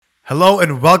Hello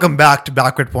and welcome back to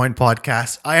Backward Point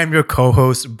Podcast. I am your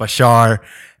co-host Bashar,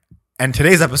 and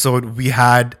today's episode we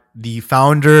had the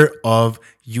founder of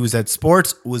UZ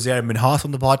Sports, Uzair Minhas,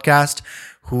 on the podcast,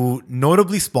 who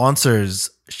notably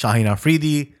sponsors Shaheen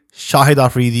Afridi, Shahid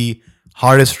Afridi,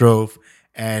 Haris Rauf,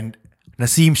 and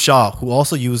Naseem Shah, who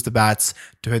also used the bats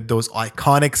to hit those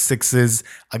iconic sixes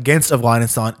against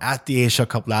Afghanistan at the Asia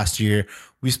Cup last year.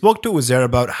 We spoke to Uzair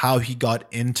about how he got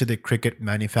into the cricket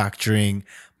manufacturing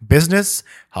business,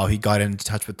 how he got in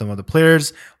touch with some of the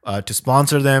players to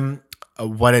sponsor them,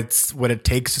 what it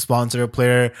takes to sponsor a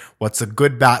player, what's a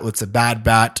good bat, what's a bad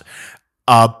bat.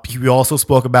 We also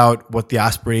spoke about what the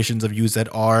aspirations of UZ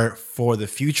are for the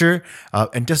future,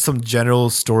 and just some general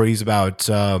stories about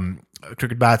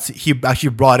cricket bats. He actually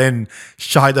brought in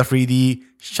Shaheen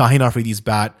Afridi's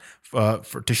bat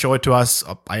to show it to us.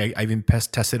 I even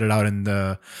tested it out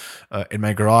in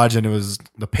my garage, and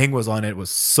the ping was on it. It was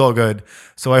so good.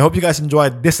 So I hope you guys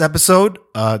enjoyed this episode.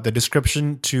 The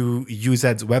description to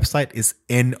UZ's website is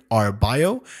in our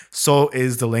bio. So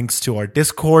is the links to our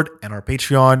Discord and our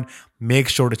Patreon. Make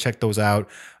sure to check those out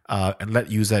and let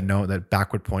UZ know that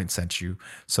Backward Point sent you.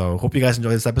 So hope you guys enjoy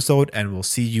this episode, and we'll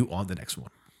see you on the next one.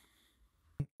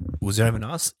 Uzair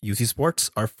Minhas, UC Sports,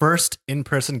 our first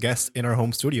in-person guest in our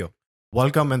home studio.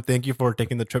 Welcome and thank you for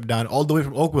taking the trip down all the way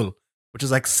from Oakville, which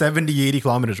is like 70, 80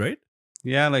 kilometers, right?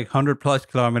 Yeah, like 100 plus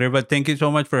kilometers. But thank you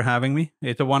so much for having me.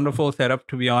 It's a wonderful setup,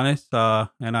 to be honest.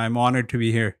 And I'm honored to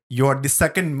be here. You're the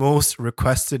second most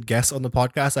requested guest on the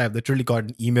podcast. I have literally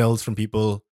gotten emails from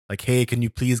people like, hey, can you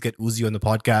please get Uzi on the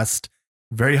podcast?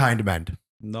 Very high in demand.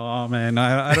 No, man.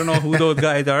 I don't know who those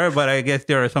guys are, but I guess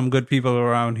there are some good people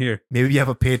around here. Maybe you have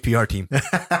a paid PR team.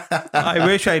 I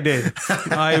wish I did.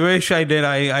 I wish I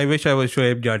was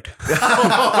Shoaib Jatt.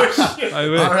 Oh, shit. I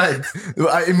wish. All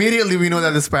right. Immediately, we know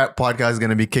that this podcast is going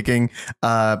to be kicking.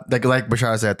 Like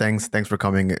Bashar said, thanks for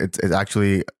coming. It's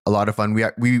actually a lot of fun.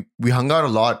 We hung out a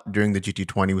lot during the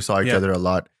GT20. We saw each other a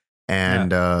lot,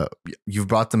 and you've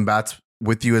brought some bats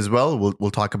with you as well. We'll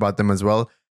talk about them as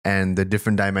well, and the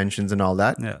different dimensions and all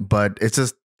that. Yeah. But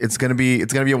it's gonna be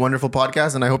a wonderful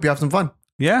podcast, and I hope you have some fun.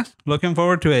 Yeah, looking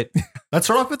forward to it. Let's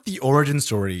start off with the origin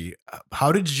story.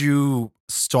 How did you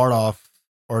start off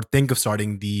or think of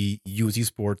starting the UZ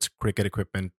Sports cricket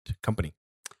equipment company?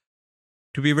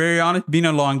 To be very honest, been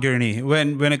a long journey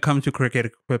when it comes to cricket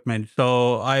equipment.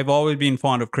 So I've always been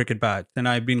fond of cricket bats, and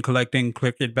I've been collecting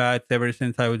cricket bats ever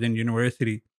since I was in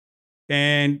university.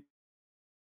 And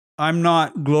I'm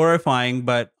not glorifying,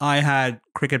 but I had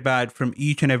cricket bats from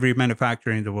each and every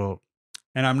manufacturer in the world.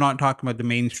 And I'm not talking about the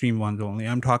mainstream ones only.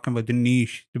 I'm talking about the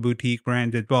niche, the boutique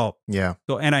brands as well. Yeah.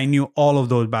 So, and I knew all of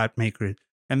those bat makers.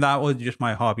 And that was just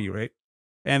my hobby, right?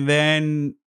 And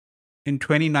then in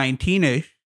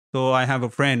 2019-ish, so I have a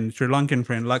friend, Sri Lankan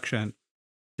friend, Lakshan.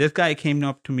 This guy came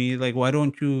up to me like, why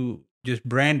don't you just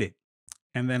brand it?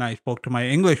 And then I spoke to my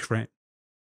English friend,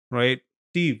 right?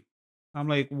 Steve. I'm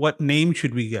like, what name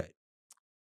should we get?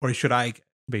 Or should I get,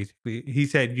 basically? He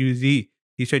said, UZ.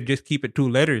 He said, just keep it 2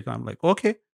 letters. I'm like,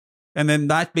 okay. And then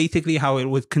that's basically how it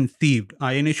was conceived.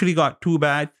 I initially got 2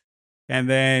 bats. And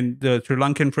then the Sri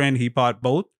Lankan friend, he bought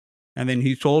both. And then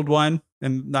he sold one.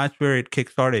 And that's where it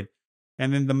kickstarted.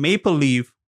 And then the maple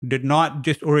leaf did not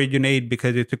just originate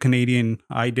because it's a Canadian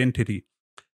identity.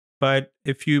 But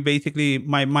if you basically,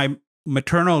 my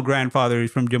maternal grandfather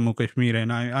is from Jammu Kashmir.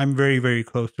 And I'm very, very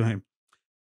close to him.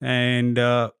 And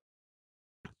so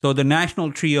the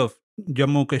national tree of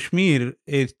Jammu Kashmir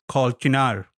is called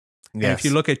chinar. Yes. And if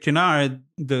you look at chinar,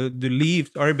 the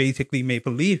leaves are basically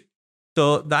maple leaf.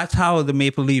 So that's how the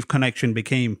maple leaf connection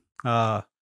became.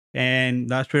 And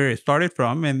that's where it started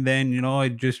from. And then,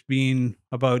 it just been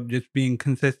about just being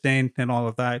consistent and all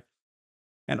of that.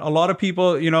 And a lot of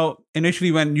people,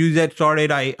 initially when UZ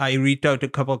started, I reached out to a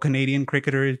couple of Canadian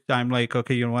cricketers. I'm like,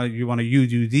 okay, you want to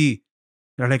use UZ?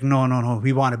 They're like, no,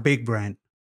 we want a big brand.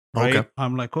 Right? Okay.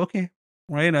 I'm like, okay.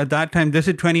 Right. At that time, this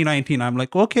is 2019. I'm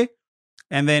like, okay.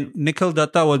 And then Nikhil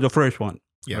Datta was the first one.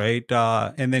 Yeah. Right.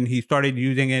 And then he started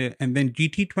using it. And then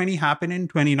GT20 happened in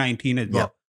 2019 as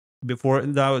well. Before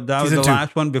that was the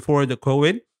last one before the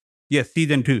COVID. Yes,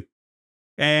 season 2.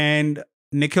 And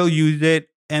Nikhil used it.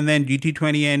 And then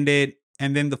GT20 ended.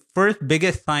 And then the first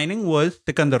biggest signing was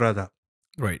Sikandar Raza.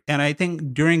 Right. And I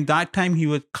think during that time, he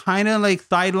was kind of like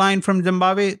sidelined from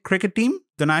Zimbabwe cricket team,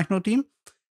 the national team.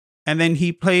 And then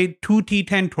he played 2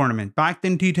 T10 tournaments. Back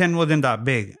then, T10 wasn't that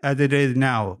big as it is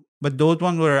now. But those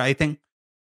ones were, I think,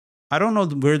 I don't know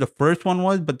where the first one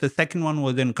was, but the second one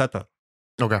was in Qatar.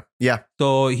 Okay. Yeah.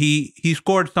 So he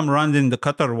scored some runs in the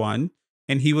Qatar one,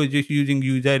 and he was just using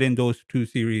UZ in those 2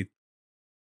 series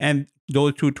and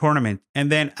those 2 tournaments.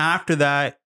 And then after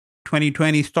that,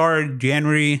 2020 started,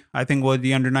 January, I think, was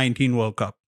the Under-19 World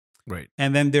Cup. Right.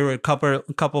 And then there were a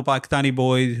couple Pakistani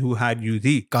boys who had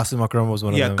UZ. Qasim Akram was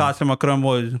one of them. Yeah, Qasim Akram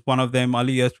was one of them.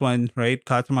 Ali Aswan, right?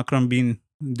 Qasim Akram being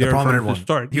there The prominent from one. the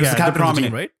start. He was the captain of the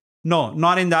team, right? No,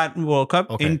 not in that World Cup.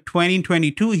 Okay. In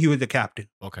 2022, he was the captain.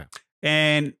 Okay.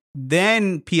 And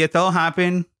then PSL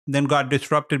happened, then got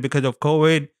disrupted because of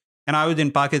COVID. And I was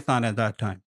in Pakistan at that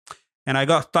time. And I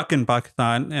got stuck in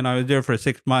Pakistan and I was there for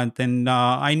 6 months. And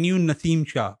I knew Naseem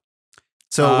Shah.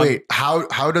 So wait,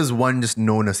 how does one just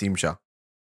know Naseem Shah?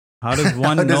 How does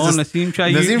one know Naseem Shah?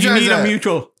 You need a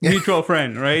mutual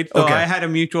friend, right? So Okay. I had a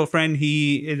mutual friend.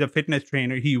 He is a fitness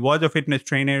trainer. He was a fitness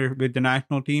trainer with the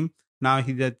national team. Now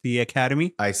he's at the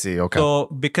academy. I see. Okay. So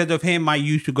because of him, I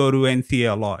used to go to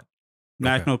NCA a lot.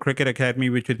 National Cricket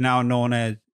Academy, which is now known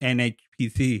as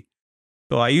NHPC.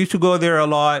 So I used to go there a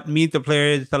lot, meet the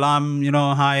players, salam,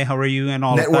 hi, how are you, and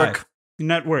all of that.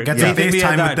 Network. Get some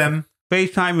FaceTime with them.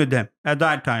 FaceTime with them at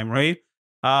that time, right?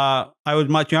 I was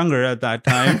much younger at that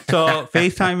time. So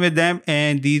FaceTime with them.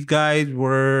 And these guys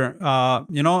were,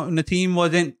 Naseem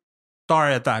wasn't star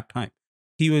at that time.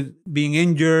 He was being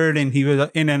injured and he was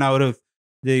in and out of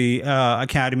the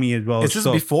academy as well. Is this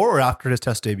before or after his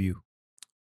test debut?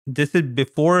 This is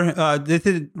before, this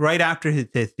is right after his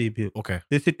test debut. Okay.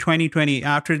 This is 2020.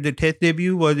 After the test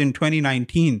debut was in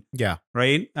 2019. Yeah.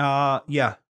 Right?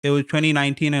 Yeah. It was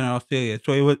 2019 in Australia.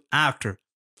 So it was after.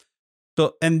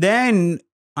 So, and then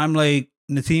I'm like,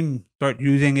 Naseem start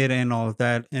using it and all of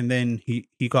that. And then he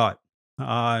got,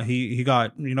 sponsored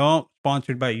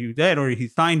by UZ or he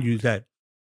signed UZ.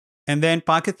 And then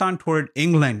Pakistan toured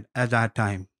England at that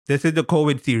time. This is the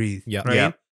COVID series. Yeah. Right?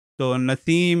 Yeah. So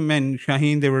Naseem and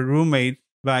Shaheen, they were roommates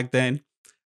back then.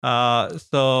 And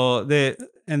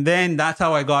then that's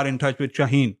how I got in touch with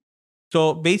Shaheen.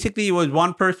 So basically it was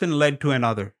one person led to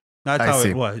another. That's how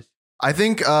it was. I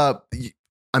think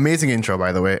amazing intro,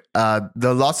 by the way.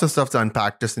 There are lots of stuff to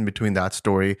unpack just in between that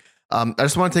story. I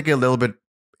just want to take it a little bit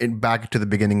back to the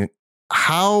beginning.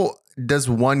 How does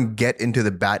one get into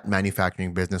the bat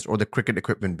manufacturing business or the cricket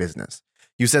equipment business?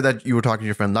 You said that you were talking to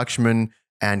your friend Lakshman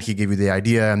and he gave you the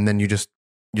idea and then you just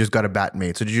got a bat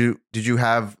made. So did you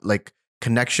have like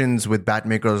connections with bat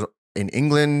makers in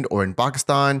England or in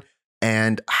Pakistan?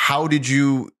 And how did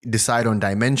you decide on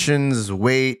dimensions,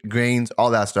 weight, grains,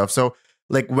 all that stuff? So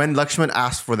like when Lakshman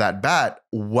asked for that bat,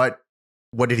 what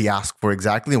did he ask for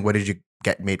exactly? And what did you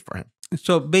get made for him?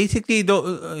 So basically,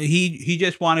 though, he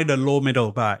just wanted a low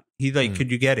middle bat. He's like, could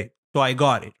you get it? So I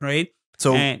got it, right?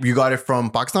 So you got it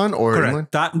from Pakistan or England?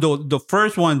 The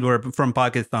first ones were from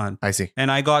Pakistan. I see.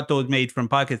 And I got those made from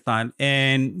Pakistan.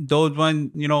 And those ones,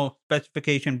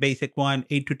 specification, basic one,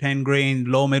 8 to 10 grains,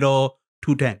 low middle,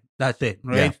 210. That's it,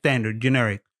 right? Yeah. Standard,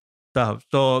 generic stuff.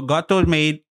 So got those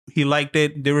made. He liked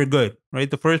it. They were good, right?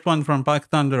 The first ones from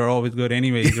Pakistan, they're always good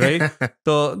anyways, right?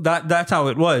 So that's how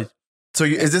it was. So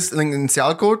is this in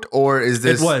Sialkot or is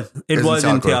this? It was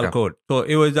in Sialkot. Okay. So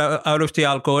it was out of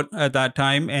Sialkot at that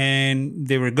time and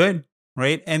they were good,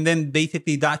 right? And then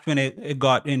basically that's when it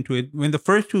got into it. When the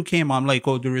first two came, I'm like,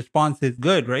 oh, the response is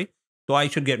good, right? So I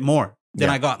should get more. Then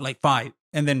I got like 5.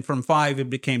 And then from 5, it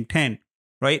became 10.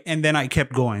 Right. And then I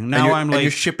kept going. Now I'm like.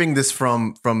 You're shipping this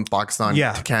from Pakistan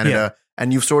to Canada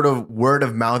and you've sort of word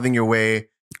of mouthing your way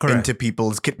into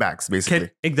people's kit bags, basically.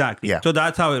 Exactly. Yeah. So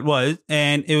that's how it was.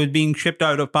 And it was being shipped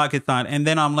out of Pakistan. And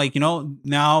then I'm like,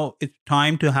 now it's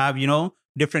time to have,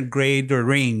 different grades or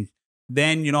range.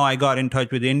 Then, I got in touch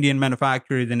with Indian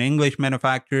manufacturers and English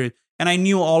manufacturers. And I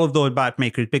knew all of those bat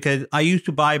makers because I used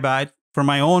to buy bats for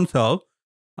my own self.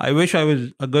 I wish I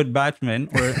was a good batsman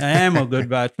or I am a good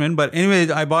batsman. But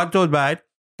anyways, I bought those bats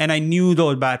and I knew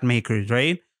those bat makers,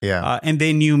 right? Yeah. And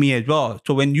they knew me as well.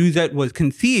 So when UZ was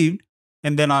conceived,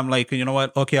 and then I'm like, you know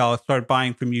what? Okay, I'll start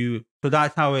buying from you. So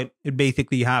that's how it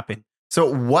basically happened.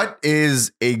 So what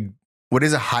is a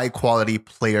high quality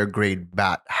player grade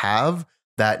bat have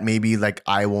that maybe like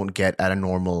I won't get at a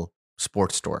normal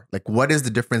sports store? Like what is the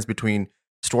difference between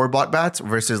store-bought bats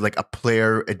versus like a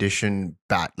player edition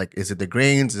bat? Like, is it the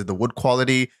grains? Is it the wood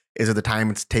quality? Is it the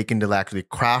time it's taken to actually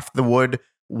craft the wood?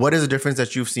 What is the difference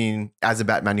that you've seen as a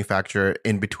bat manufacturer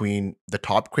in between the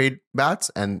top grade bats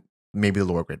and maybe the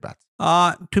lower grade bats?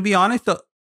 To be honest,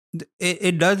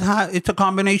 it does have, it's a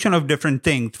combination of different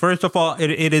things. First of all,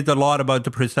 it is a lot about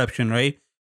the perception, right?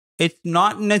 It's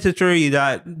not necessary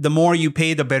that the more you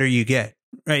pay, the better you get,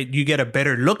 right? You get a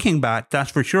better looking bat,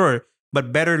 that's for sure.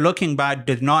 But better looking bat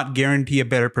does not guarantee a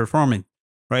better performance,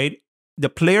 right? The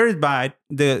player's bat,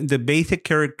 the basic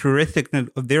characteristics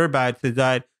of their bats is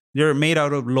that they're made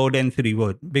out of low density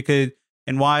wood.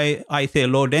 And why I say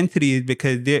low density is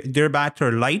because their bats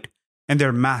are light and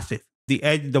they're massive. the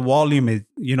edge, the volume is,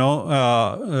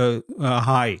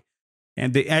 high.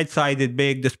 And the edge side is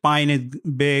big, the spine is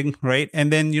big, right?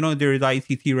 And then, there is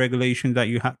ICC regulations that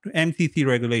you have to, MCC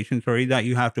regulations, sorry, that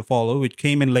you have to follow, which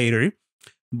came in later.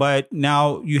 But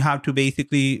now you have to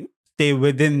basically stay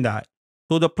within that.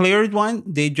 So the players one,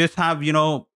 they just have,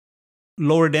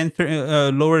 low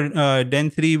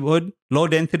density wood,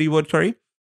 sorry.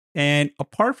 And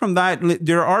apart from that,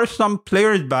 there are some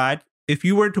players' bats. If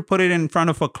you were to put it in front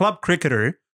of a club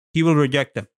cricketer, he will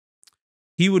reject them.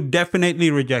 He would definitely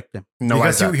reject them. No,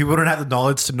 because he wouldn't have the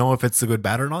knowledge to know if it's a good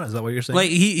bat or not. Is that what you're saying? Like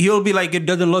he'll be like, it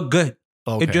doesn't look good.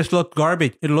 Okay. It just looks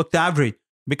garbage. It looks average.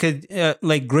 Because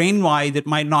like grain wise, it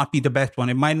might not be the best one.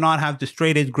 It might not have the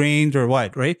straightest grains or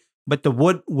what, right? But the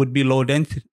wood would be low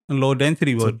density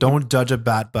wood. So don't judge a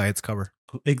bat by its cover.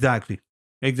 Exactly.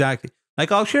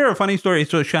 Like I'll share a funny story.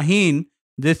 So Shaheen,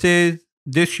 this is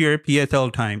this year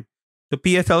PSL time. The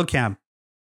PSL camp.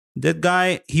 This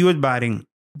guy, he was batting.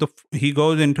 He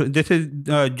goes into, this is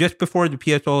just before the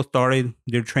PSL started,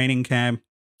 their training camp.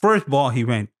 First ball he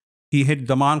went. He hit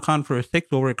Zaman Khan for a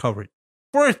 6-over coverage.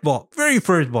 First ball, very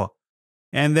first ball.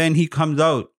 And then he comes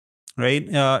out, right?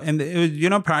 And it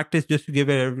was, practice just to give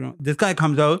it everyone. This guy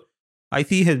comes out. I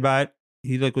see his bat.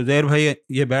 He's like, Uzair bhai,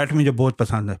 ye bat mujhe bahut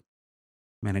pasand hai.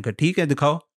 मैंने कहा ठीक है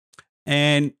दिखाओ.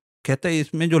 And कहता है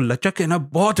इसमें जो लचक है ना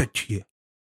बहुत अच्छी है.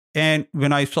 And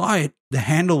when I saw it, the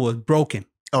handle was broken.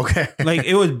 Okay. Like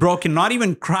it was broken, not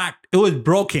even cracked. It was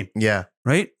broken. Yeah.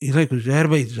 Right? He's like, Uzair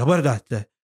bhai, zabardast hai.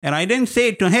 And I didn't say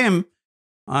it to him.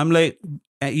 I'm like,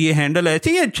 ये handle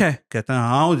ऐसे ही अच्छा है. कहता है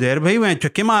हाँ उज़ैर भाई मैं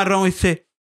चक्के मार रहा हूँ इससे.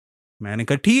 मैंने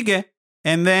कहा ठीक है.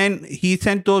 And then he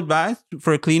sent those bats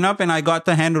for a cleanup and I got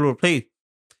the handle replaced.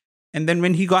 And then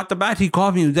when he got the bat, he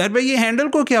called me, Uzair भाई ये हैंडल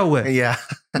को क्या हुआ है? Yeah.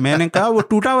 मैंने कहा वो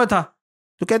टूटा हुआ था.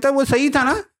 तो कहता है वो सही था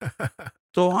ना?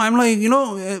 So I'm like,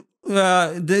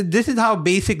 this is how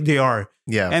basic they are.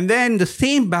 Yeah. And then the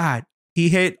same bat, he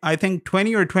hit, I think,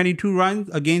 20 or 22 runs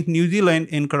against New Zealand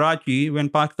in Karachi when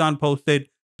Pakistan posted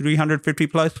 350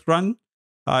 plus runs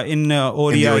in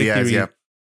ODI series. Yeah.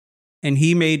 And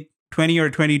he made 20 or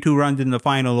 22 runs in the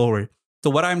final over. So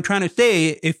what I'm trying to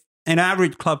say, if an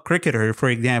average club cricketer, for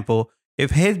example,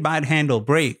 if his bat handle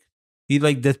breaks, he's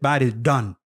like, this bat is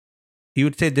done. He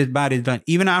would say this bat is done.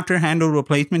 Even after handle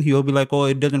replacement, he will be like, oh,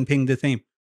 it doesn't ping the same.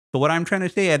 So what I'm trying to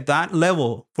say, at that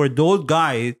level, for those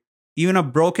guys, even a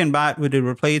broken bat with a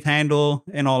replaced handle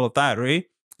and all of that, right?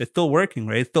 It's still working,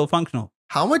 right? It's still functional.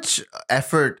 How much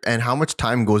effort and how much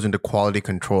time goes into quality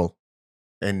control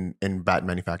in bat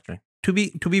manufacturing? To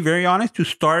be very honest, to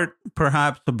start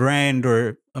perhaps a brand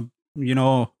or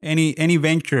any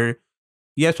venture,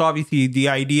 yes, obviously the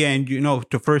idea and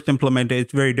to first implement it,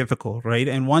 it's very difficult, right?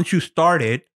 And once you start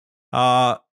it,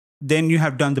 then you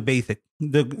have done the basic,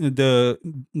 the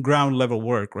ground level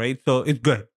work, right? So it's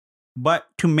good. But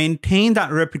to maintain that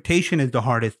reputation is the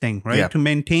hardest thing, right? Yeah. To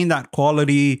maintain that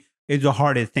quality is the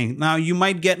hardest thing. Now, you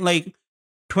might get like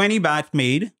 20 bats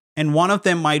made and one of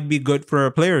them might be good for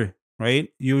a player, right?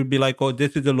 You would be like, oh,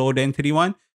 this is a low density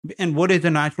one. And what is a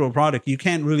natural product? You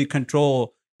can't really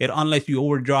control it unless you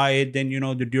over dry it. Then,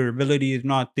 the durability is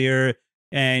not there.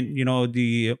 And,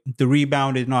 the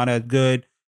rebound is not as good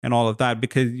and all of that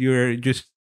because you're just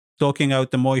soaking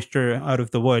out the moisture out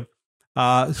of the wood.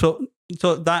 So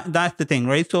that's the thing,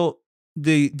 right? So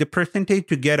the percentage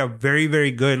to get a very,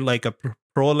 very good, like a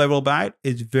pro level bat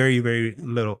is very, very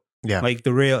little. Yeah. Like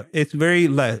it's very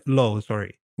low,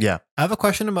 sorry. Yeah. I have a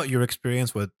question about your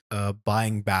experience with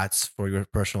buying bats for your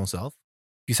personal self.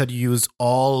 You said you use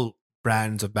all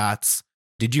brands of bats.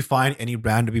 Did you find any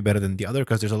brand to be better than the other?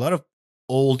 Because there's a lot of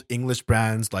old English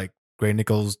brands like Grey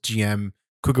Nichols, GM,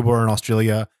 Kookaburra in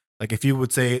Australia. Like if you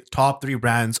would say top 3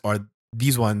 brands are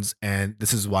these ones, and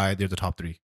this is why they're the top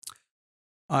 3.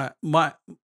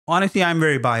 Honestly, I'm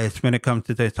very biased when it comes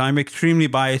to this. I'm extremely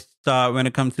biased when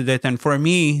it comes to this. And for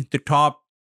me, the top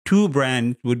 2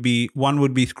 brands would be, one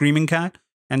would be Screaming Cat,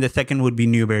 and the second would be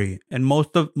Newberry. And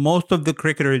most of the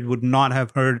cricketers would not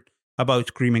have heard about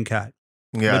Screaming Cat.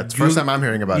 Yeah, But it's the first time I'm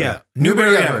hearing about yeah. it.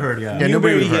 Newberry I've I've heard, yeah. Yeah,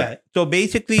 Newberry we've heard. yeah. So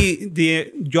basically,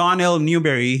 the John L.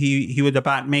 Newberry, he was a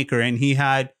bat maker, and he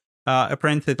had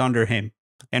apprentices under him.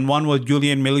 And one was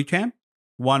Julian Millichamp,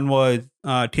 one was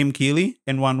Tim Keeley,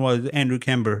 and one was Andrew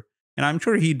Kember. And I'm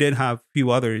sure he did have a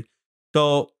few others.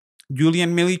 So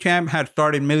Julian Millichamp had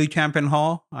started Millichamp and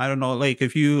Hall. I don't know, like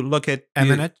if you look at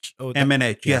MNH?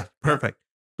 MNH, yes, perfect.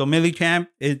 So Millichamp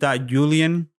is that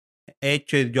Julian,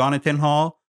 H is Jonathan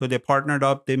Hall. So they partnered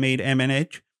up, they made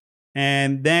MNH.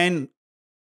 And then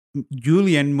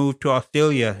Julian moved to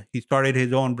Australia. He started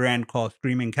his own brand called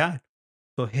Screaming Cat.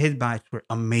 So his bats were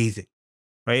amazing.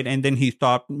 right? And then he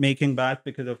stopped making bats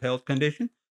because of health condition.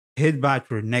 His bats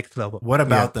were next level. What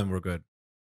about them were good?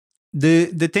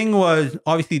 The thing was,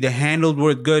 obviously the handles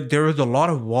were good. There was a lot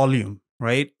of volume,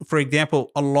 right? For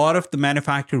example, a lot of the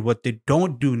manufacturers, what they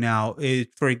don't do now is,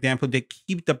 for example, they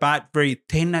keep the bat very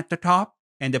thin at the top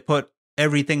and they put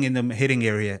everything in the hitting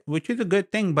area, which is a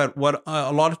good thing. But what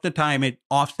a lot of the time it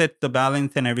offsets the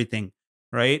balance and everything,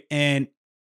 right? And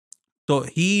so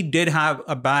he did have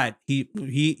a bat.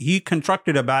 He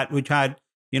constructed a bat which had,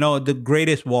 the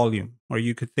greatest volume, or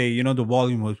you could say, the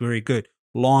volume was very good.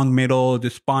 Long middle, the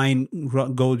spine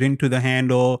goes into the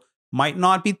handle. Might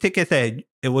not be thickest edge.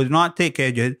 It was not thick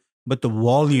edges, but the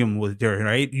volume was there,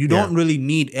 right? You don't really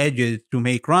need edges to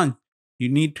make runs. You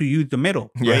need to use the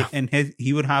middle, right? Yeah. And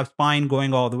he would have spine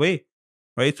going all the way,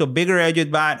 right? So bigger edges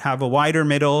bat have a wider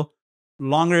middle,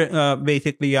 longer,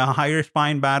 basically a higher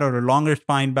spine bat or a longer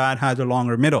spine bat has a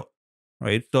longer middle,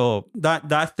 right? So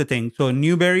that's the thing. So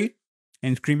Newberry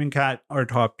and Screaming Cat are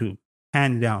top two,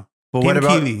 hands down. But what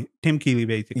about Tim Keeley,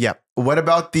 basically? Yeah. What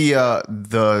about the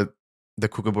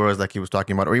kookaburras like he was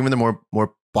talking about, or even the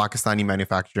more Pakistani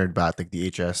manufactured bat like the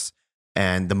HS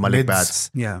and the Malik Mids.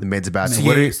 bats, Yeah. the mids bats?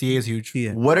 CA is huge.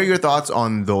 Yeah. What are your thoughts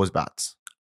on those bats?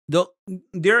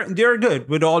 They're good,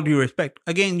 with all due respect.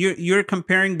 Again, you're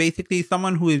comparing basically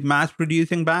someone who is mass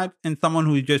producing bats and someone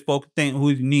who is just focusing,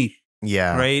 who's niche,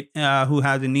 Yeah. right? Who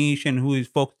has a niche and who is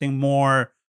focusing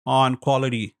more on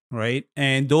quality, right?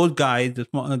 And those guys,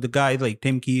 the guys like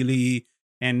Tim Keeley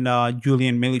and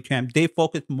Julian Millichamp, they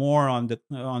focus more on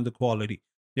the quality.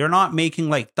 They're not making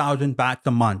like 1,000 bats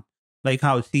a month like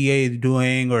how CA is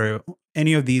doing or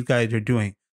any of these guys are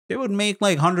doing. They would make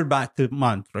like 100 bats a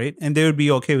month, right? And they would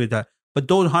be okay with that. But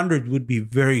those 100 would be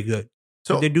very good.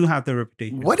 So they do have the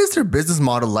reputation. What is their business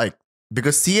model like?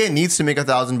 Because CA needs to make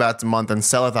 1,000 bats a month and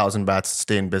sell 1,000 bats to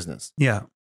stay in business. Yeah.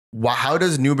 How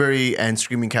does Newberry and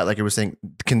Screaming Cat, like you were saying,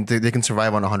 they can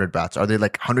survive on 100 bats? Are they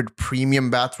like 100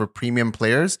 premium bats for premium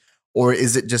players? Or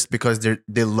is it just because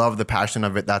they love the passion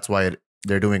of it, that's why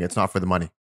they're doing it? It's not for the money.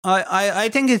 I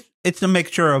think it's a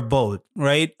mixture of both,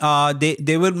 right?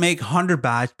 They would make 100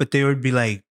 bats, but they would be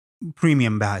like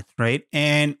premium bats, right?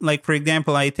 And like, for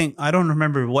example, I don't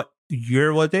remember what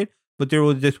year was it, but there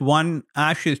was this one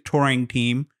Ashes touring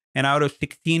team, and out of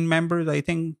 16 members, I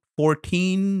think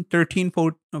 14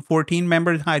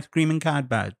 members had Screaming Cat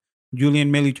bats,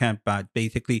 Julian Millichamp bats.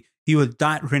 Basically, he was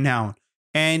that renowned.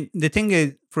 And the thing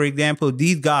is, for example,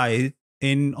 these guys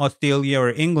in Australia or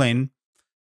England,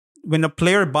 when a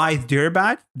player buys their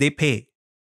bat, they pay,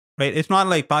 right? It's not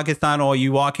like Pakistan, or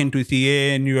you walk into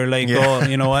CA and you're like, oh,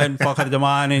 you know what, Fakhar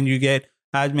Zaman, and you get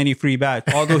as many free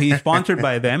bats. Although he's sponsored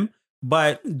by them,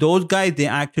 but those guys, they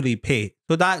actually pay.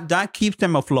 So that keeps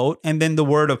them afloat, and then the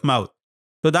word of mouth.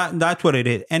 So that's what it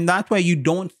is. And that's why you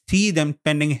don't see them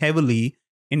spending heavily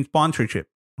in sponsorship,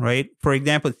 right? For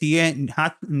example, CA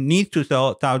needs to sell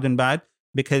 1,000 bats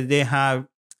because they have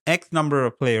X number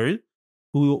of players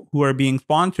who are being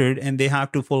sponsored, and they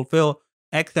have to fulfill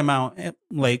X amount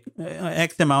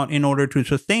in order to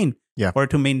sustain or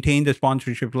to maintain the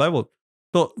sponsorship level.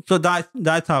 So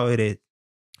that's how it is.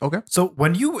 Okay. So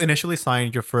when you initially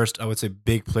signed your first, I would say,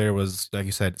 big player was, like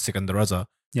you said, Sikandar Raza.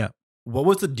 Yeah. What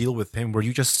was the deal with him? Were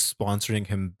you just sponsoring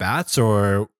him bats,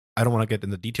 or I don't want to get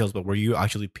into the details, but were you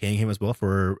actually paying him as well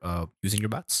for using your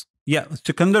bats? Yeah,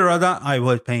 Sikandar Raza, I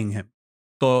was paying him.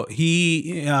 So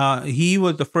he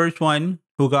was the first one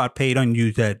who got paid on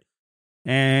UZ.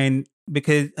 And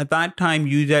because at that time,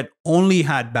 UZ only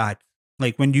had bats.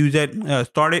 Like when UZ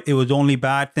started, it was only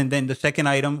bats. And then the second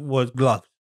item was gloves.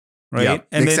 Right? Yeah,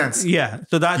 and makes then, sense. Yeah.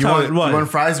 So that's how it was. You want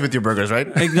fries with your burgers, right?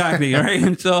 Exactly. Right.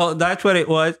 And so that's what it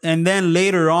was. And then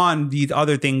later on, these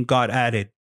other things got added.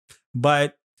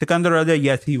 But Sikandar Raza,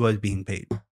 yes, he was being paid.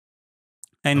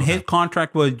 And his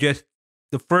contract was just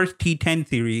the first T10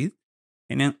 series.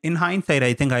 And in hindsight,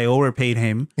 I think I overpaid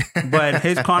him. But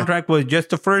his contract was just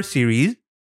the first series.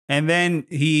 And then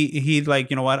he's like,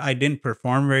 you know what? I didn't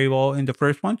perform very well in the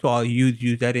first one. So I'll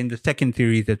use that in the second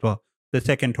series as well. The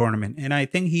second tournament. And I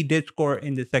think he did score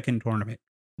in the second tournament.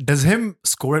 Does him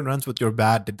scoring runs with your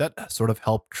bat, did that sort of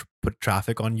help put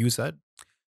traffic on UZ?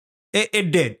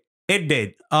 It did. It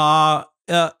did.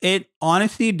 It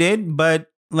honestly did.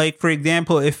 But like, for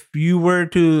example, if you were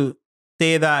to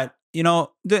say that, you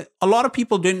know, a lot of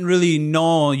people didn't really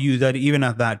know UZ even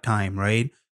at that time,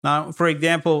 right? Now, for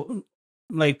example,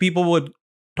 like people would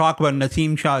talk about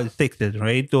Naseem Shah's SIXES,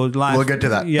 right? Those last. We'll get to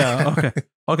that. Yeah. Okay.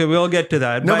 Okay, we'll get to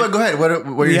that. No, but go ahead. What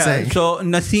are you saying? So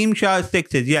Naseem Shah's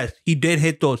SIXES, yes, he did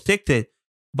hit those SIXES,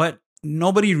 but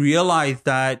nobody realized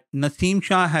that Naseem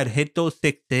Shah had hit those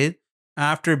SIXES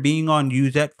after being on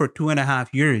UZ for 2.5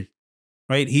 years,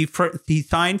 right? He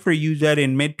signed for UZ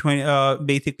in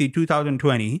basically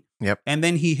 2020. Yep. And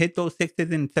then he hit those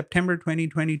sixes in September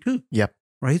 2022. Yep.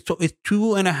 Right. So it's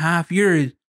 2.5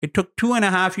 years. It took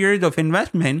 2.5 years of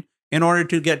investment in order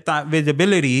to get that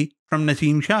visibility from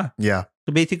Naseem Shah. Yeah.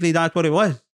 So basically that's what it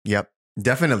was. Yep.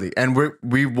 Definitely. And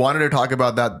we wanted to talk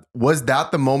about that. Was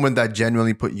that the moment that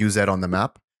genuinely put UZ on the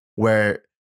map? Where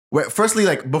firstly,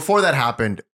 like before that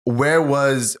happened, where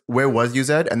was UZ?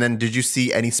 And then did you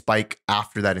see any spike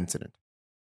after that incident?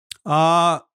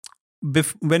 When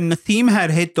Naseem had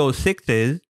hit those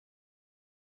sixes,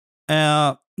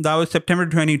 that was September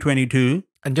 2022.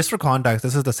 And just for context,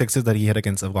 this is the sixes that he hit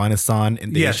against Afghanistan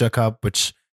in the Asia Cup,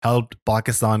 which helped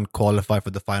Pakistan qualify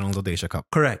for the finals of the Asia Cup.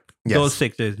 Correct. Yes. Those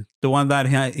sixes. The one that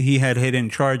he had hit in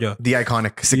Sharjah. The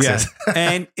iconic sixes. Yeah.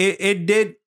 And it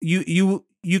did,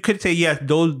 you could say, yes,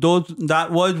 that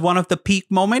was one of the peak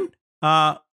moment.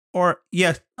 Or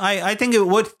yes, I think it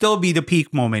would still be the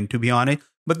peak moment, to be honest.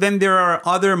 But then there are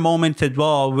other moments as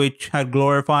well, which had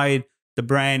glorified the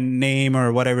brand name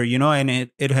or whatever, and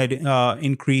it had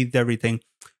increased everything.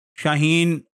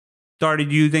 Shaheen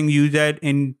started using UZ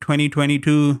in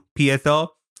 2022 PSL.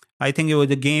 I think it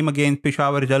was a game against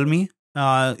Peshawar Zalmi.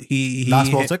 He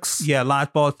last ball six? Yeah,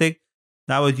 last ball six.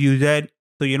 That was UZ.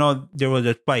 So, there was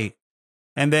a spike.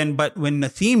 And then, but when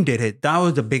Naseem did it, that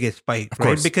was the biggest spike, Of right?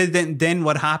 course. Because then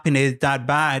what happened is that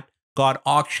bat got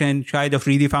auctioned. Shaheen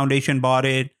Afridi Foundation bought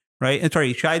it, right?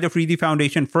 Shaheen Afridi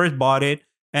Foundation first bought it,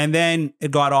 and then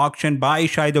it got auctioned by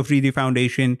Shaheen Afridi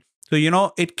Foundation. So,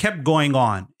 it kept going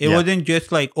on. It wasn't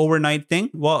just like overnight thing.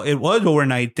 Well, it was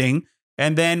overnight thing.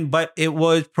 And then, but it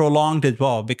was prolonged as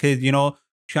well because,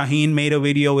 Shaheen made a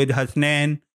video with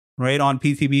Hasnan, right, on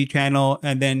PCB channel.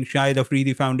 And then Shaheen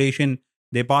Afridi Foundation,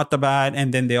 they bought the bat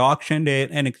and then they auctioned it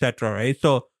and etc. Right.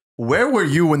 So Where were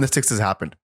you when the sixes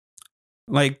happened?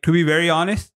 like, to be very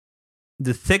honest,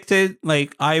 the sixes,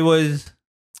 like I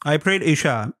prayed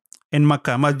Isha in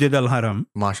Makkah, Masjid al-Haram.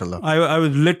 MashaAllah. I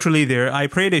was literally there. I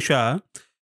prayed Isha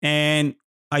and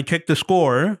I checked the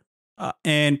score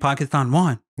and Pakistan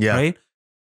won. Yeah. Right.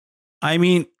 I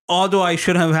mean, although I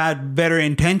should have had better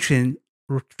intention,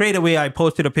 straight away I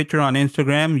posted a picture on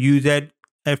Instagram,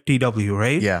 UZFTW,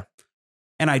 right? Yeah.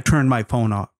 And I turned my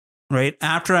phone off, right?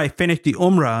 After I finished the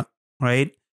Umrah,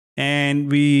 right? And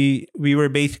we were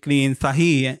basically in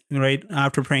Sahih, right?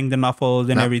 After praying the Nafals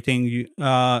and everything,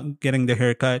 getting the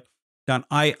haircut done.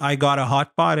 I got a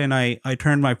hotspot and I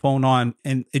turned my phone on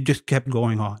and it just kept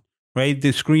going on, right?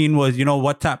 The screen was,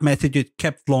 WhatsApp messages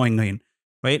kept flowing in,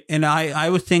 right? And I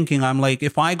was thinking, I'm like,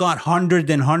 if I got hundreds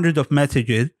and hundreds of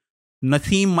messages,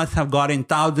 Naseem must have gotten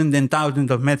thousands and thousands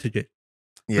of messages.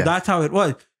 Yeah. So that's how it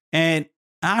was. And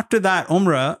after that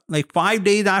Umrah, like 5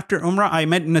 days after Umrah, I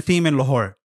met Naseem in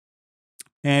Lahore.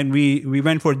 And we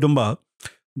went for Dumba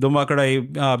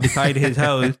Kadai beside his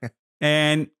house.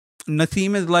 And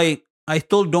Naseem is like, I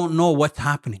still don't know what's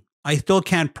happening. I still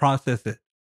can't process it.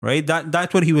 Right?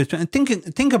 That's what he was thinking.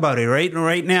 Think about it, right?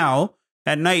 Right now,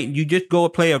 at night, you just go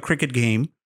play a cricket game,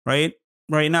 right?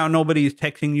 Right now, nobody's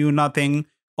texting you, nothing.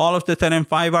 All of a sudden,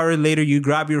 5 hours later, you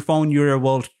grab your phone, you're a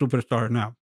world superstar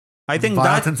now. I think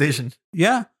Violent sensation.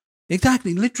 Yeah,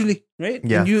 exactly. Literally, right?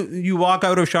 Yeah. And you walk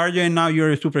out of Sharjah and now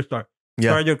you're a superstar.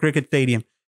 Yeah. Sharjah Cricket Stadium.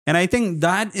 And I think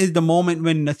that is the moment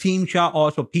when Naseem Shah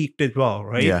also peaked as well,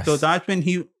 right? Yes. So that's when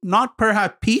he, not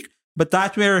perhaps peaked, but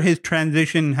that's where his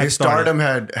transition had His started. stardom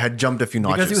had jumped a few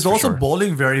notches. Because he was for also sure.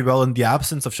 bowling very well in the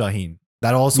absence of Shaheen.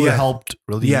 That also Yes. helped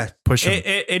really push him.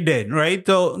 It did, right?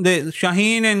 So the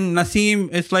Shaheen and Naseem,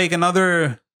 it's like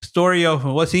another story of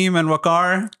Wasim and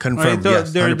Waqar. Confirmed, Right? So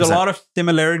yes, there's 100%. a lot of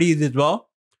similarities as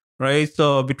well, right?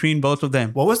 So between both of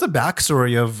them. What was the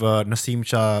backstory of Naseem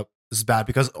Shah's bat?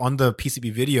 Because on the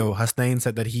PCB video, Hasnain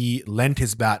said that he lent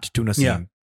his bat to Naseem. Yeah.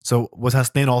 So was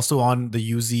Hasnain also on the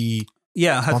UZ?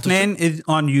 Yeah, Sponsorship? Hasnan is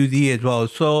on UZ as well.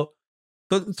 So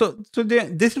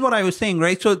this is what I was saying,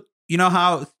 right? So you know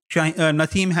how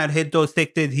Naseem had hit those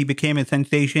sixes, he became a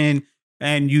sensation,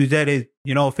 and UZ is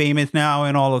famous now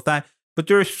and all of that. But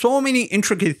there are so many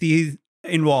intricacies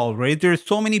involved, right? There's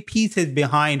so many pieces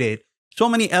behind it, so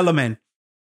many elements.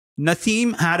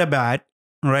 Naseem had a bat,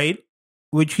 right?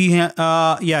 Which he had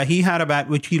a bat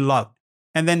which he loved,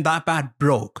 and then that bat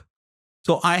broke.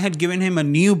 So I had given him a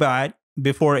new bat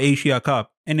before Asia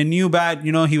Cup, and a new bat,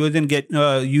 he wasn't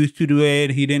used to do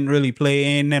it. He didn't really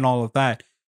play in and all of that.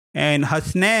 And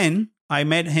Hasnan, I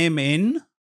met him in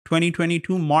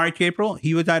 2022 March, April.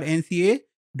 He was at NCA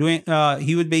doing.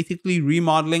 He was basically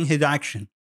remodeling his action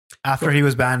After he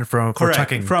was banned for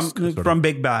chucking. from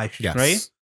Big Bash, Yes.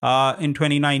 right? In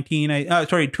 2019,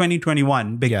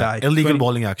 2021 Big Bash. Illegal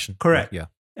bowling action. Correct. Yeah.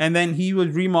 And then he was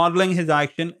remodeling his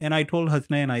action. And I told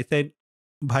Hasnain, I said,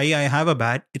 Bhai, I have a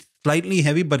bat. It's slightly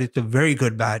heavy, but it's a very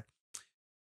good bat.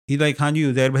 He's like,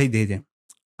 Hanji, Uzair bhai de de.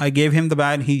 I gave him the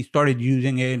bat. He started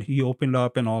using it. He opened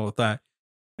up and all of that.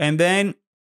 And then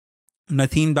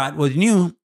Naseem bat was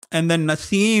new. And then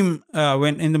Naseem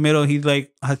went in the middle. He's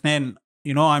like, Hasnain,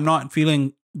 I'm not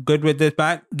feeling good with this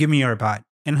bat. Give me your bat.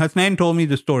 And Hasnain told me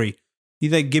the story.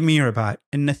 He's like, give me your bat.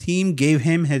 And Naseem gave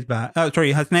him his bat.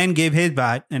 Hasnain gave his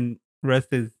bat, and rest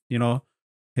is,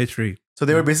 history. So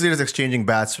they were basically just exchanging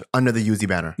bats under the Uzi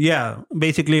banner. Yeah,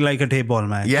 basically like a tape ball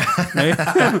match. Yeah.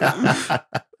 Right?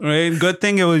 Right? Good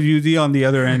thing it was Uzi on the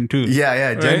other end too.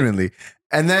 Yeah, genuinely. Right?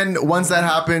 And then once that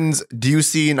happens, do you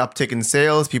see an uptick in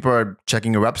sales? People are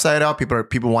checking your website out.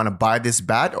 People want to buy this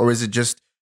bat, or is it just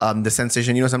the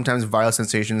sensation? Sometimes viral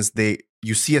sensations,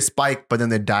 you see a spike, but then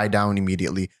they die down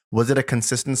immediately. Was it a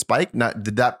consistent spike?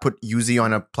 Did that put Uzi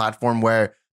on a platform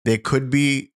where they could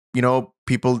be,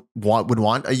 people would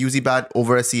want a Uzi bat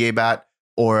over a CA bat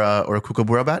or a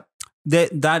Kookaburra bat?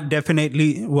 That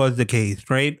definitely was the case,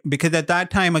 right? Because at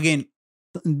that time, again,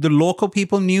 the local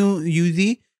people knew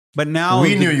Uzi, but now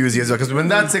we knew Uzi as well. Because when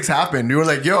that 6 happened, we were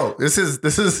like, "Yo, this is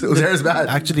Uzair's bat."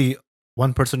 Actually,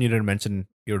 one person you didn't mention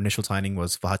your initial signing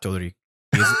was Fahad Chaudhary.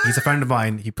 He's a friend of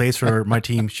mine. He plays for my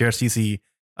team, Share CC,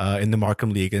 in the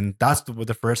Markham League, and that's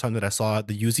the first time that I saw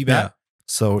the Uzi bat. Yeah.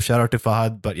 So shout out to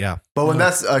Fahad, but yeah. But when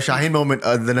that's Shaheen moment,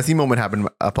 the Naseem moment happened,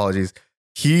 apologies.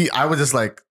 I was just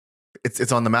like,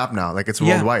 it's on the map now, like it's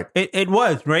worldwide. It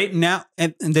was right now,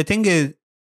 and the thing is,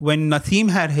 when Naseem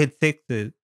had hit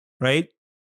SIXES, right,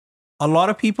 a lot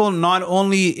of people not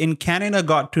only in Canada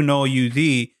got to know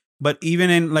UZ, but even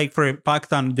in like for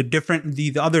Pakistan,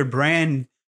 these other brands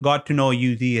got to know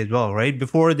UZ as well, right?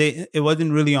 Before it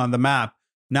wasn't really on the map.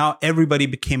 Now everybody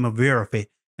became aware of it.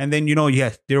 And then,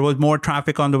 yes, there was more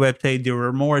traffic on the website. There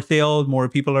were more sales. More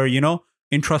people are,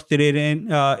 interested in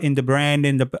the brand,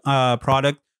 in the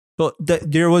product. So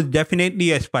there was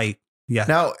definitely a spike. Yeah.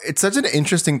 Now, it's such an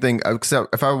interesting thing.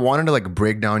 Except if I wanted to like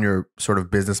break down your sort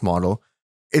of business model,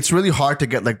 it's really hard to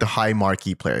get like the high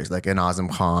marquee players like an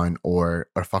Azam Khan or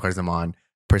Fakhar Zaman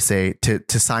per se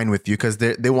to sign with you because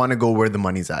they want to go where the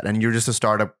money's at. And you're just a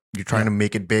startup. You're trying to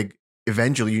make it big.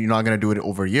 Eventually, you're not going to do it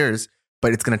over years,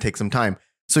 but it's going to take some time.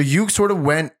 So you sort of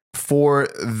went for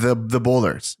the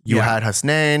bowlers. You had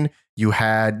Hasnain, you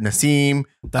had Naseem,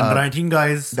 the under 19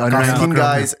 guys. The under 19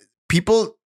 guys.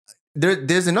 People,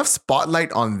 there's enough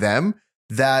spotlight on them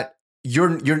that the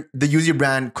Uzi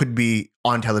brand could be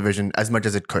on television as much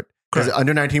as it could. Because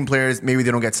under 19 players, maybe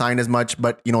they don't get signed as much,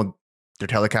 but their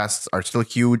telecasts are still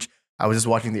huge. I was just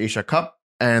watching the Asia Cup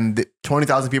and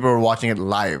 20,000 people were watching it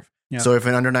live. Yeah. So if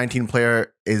an under 19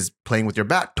 player is playing with your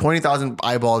bat, 20,000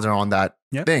 eyeballs are on that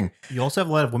thing. You also have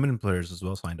a lot of women players as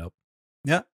well signed up.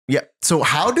 Yeah. Yeah. So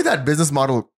how did that business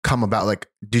model come about? Like,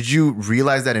 did you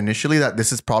realize that initially that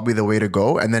this is probably the way to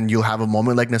go? And then you'll have a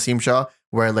moment like Naseem Shah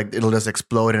where like it'll just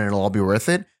explode and it'll all be worth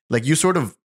it. Like you sort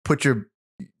of put your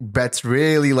bets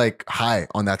really like high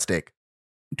on that stake.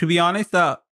 To be honest,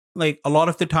 like a lot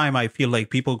of the time I feel like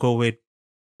people go with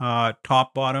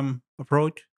top bottom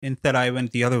approach. Instead, I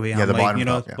went the other way. I'm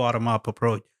like, bottom up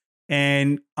approach.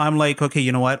 And I'm like, okay,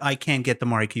 you know what? I can't get the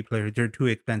marquee players. They're too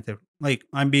expensive. Like,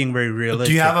 I'm being very realistic.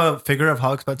 Do you have a figure of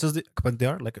how expensive they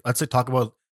are? Like, let's say talk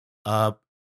about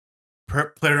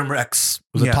player number X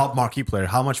was a top marquee player.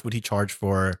 How much would he charge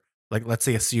for, like, let's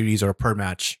say a series or a per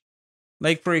match?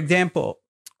 Like, for example,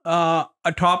 a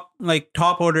top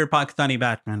order Pakistani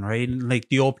batsman, right? Like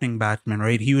the opening batsman,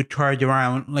 right? He would charge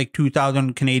around like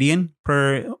 2,000 Canadian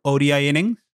per ODI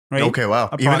innings. Right? Okay, wow.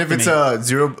 Even if it's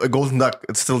a golden duck,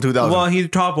 it's still 2,000. Well, he's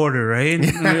top order, right?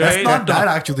 It's not bad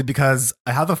actually, because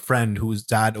I have a friend whose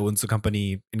dad owns a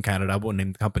company in Canada. I won't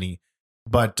name the company,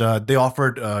 but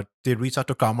they reached out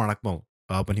to Kamran Akmal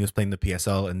when he was playing the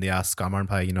PSL, and they asked Kamran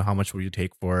Bhai, how much would you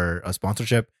take for a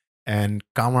sponsorship? And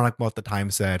Kamran Akmal at the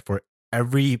time said for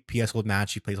every PSL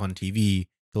match he plays on TV,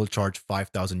 he'll charge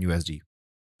 5,000 USD.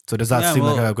 So does that seem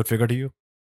like a good figure to you?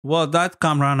 Well, that's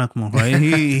Kamran Akmal, right?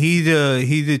 he's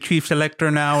a chief selector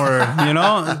now, or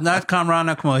that's Kamran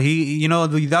Akmal.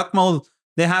 The Akmal,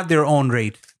 they have their own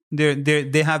rates.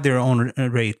 They have their own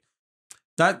rate.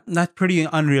 That's pretty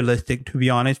unrealistic, to be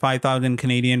honest. 5,000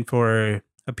 Canadian for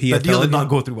a PSL. The deal did not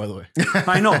go through, by the way.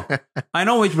 I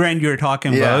know which brand you're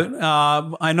talking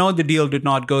about. I know the deal did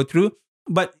not go through,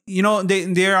 but they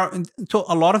are. So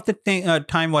a lot of the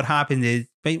time, what happens is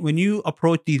when you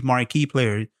approach these marquee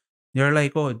players, they're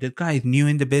like, oh, this guy is new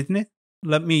in the business.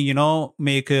 Let me,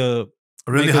 make a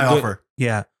really high offer.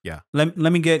 Yeah. Let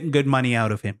me get good money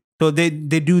out of him. So they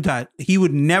do that. He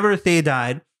would never say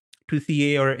that to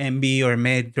CA or MB or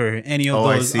Mids or any of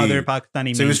I those see. other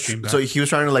Pakistani So mainstream guys. he was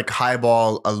trying to like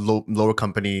highball a lower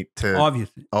company to.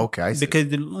 Obviously. Okay, I see. Because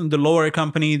the lower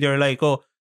company, they're like, oh,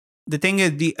 the thing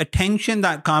is, the attention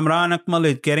that Kamran Akmal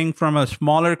is getting from a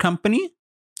smaller company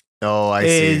I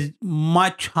is see.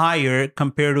 much higher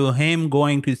compared to him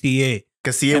going to CA.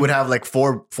 Because CA would have like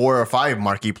four or five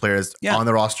marquee players on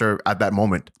the roster at that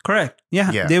moment. Correct.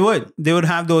 Yeah, they would. They would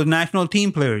have those national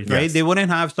team players, right? Yes. They wouldn't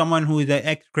have someone who is an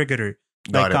ex-cricketer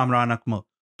like Kamran Akmal.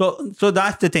 So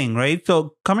that's the thing, right?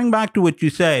 So coming back to what you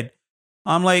said,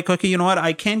 I'm like, okay, you know what?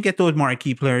 I can't get those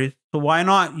marquee players. So why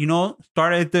not,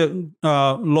 start at the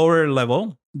lower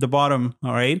level, the bottom,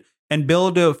 all right, and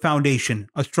build a foundation,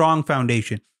 a strong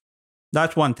foundation.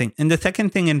 That's one thing. And the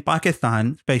second thing in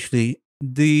Pakistan, especially,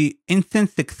 the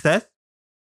instant success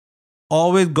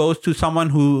always goes to someone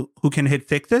who can hit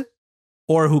sixes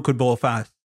or who could bowl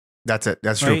fast. That's it.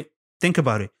 That's right? true. Think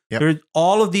about it. Yep. There's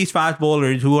all of these fast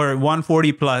bowlers who are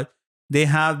 140 plus. They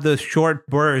have the short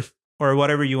burst or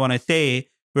whatever you want to say,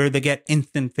 where they get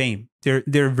instant fame.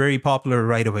 They're very popular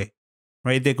right away,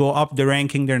 right? They go up the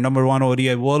ranking. They're number one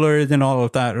ODI bowlers and all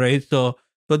of that, right? So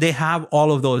they have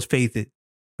all of those phases,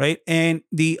 right? And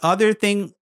the other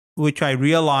thing which I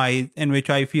realize and which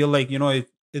I feel like,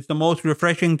 it's the most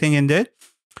refreshing thing in this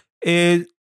is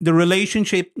the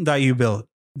relationship that you build.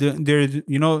 There's,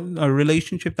 a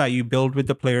relationship that you build with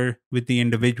the player, with the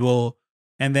individual,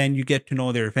 and then you get to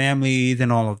know their families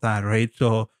and all of that, right?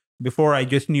 So before I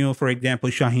just knew, for example,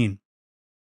 Shaheen.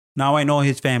 Now I know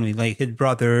his family, like his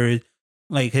brothers,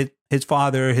 like his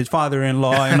father, his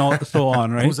father-in-law, and all so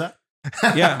on, right? Who's that?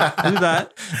 Yeah, who's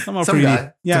that? Some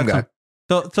guy. Yeah, some guy.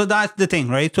 So that's the thing,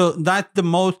 right? So that's the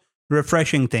most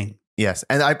refreshing thing. Yes,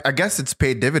 and I guess it's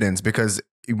paid dividends because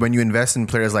when you invest in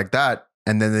players like that,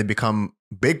 and then they become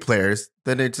big players,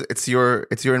 then it's your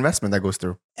investment that goes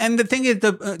through. And the thing is,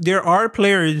 there are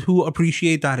players who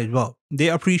appreciate that as well. They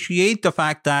appreciate the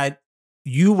fact that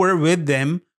you were with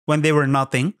them when they were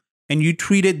nothing, and you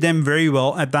treated them very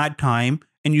well at that time,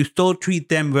 and you still treat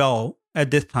them well at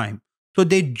this time. So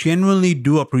they genuinely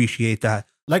do appreciate that.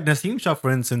 Like Naseem Shah, for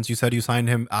instance, you said you signed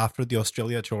him after the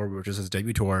Australia tour, which is his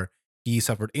debut tour. He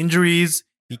suffered injuries.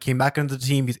 He came back into the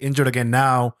team. He's injured again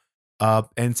now.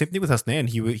 And same thing with Hasnain.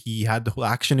 He had the whole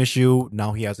action issue.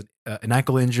 Now he has an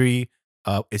ankle injury.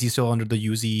 Is he still under the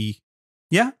UZ?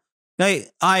 Yeah.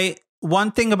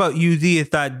 One thing about UZ is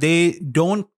that they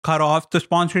don't cut off the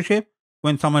sponsorship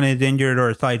when someone is injured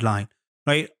or sidelined,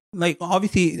 right? Like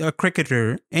obviously a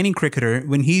cricketer, any cricketer,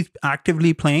 when he's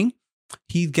actively playing,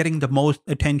 he's getting the most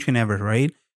attention ever,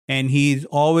 right? And he's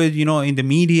always, in the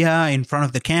media, in front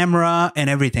of the camera and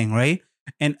everything, right?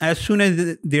 And as soon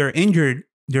as they're injured,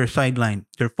 they're sidelined.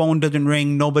 Their phone doesn't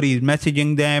ring. Nobody's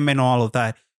messaging them and all of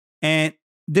that. And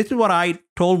this is what I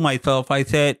told myself. I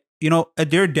said,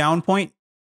 at their down point,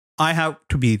 I have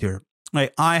to be there.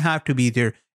 Right? I have to be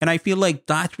there. And I feel like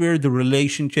that's where the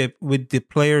relationship with the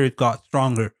players got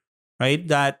stronger, right?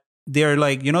 That they're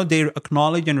like, they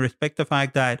acknowledge and respect the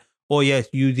fact that, oh yes,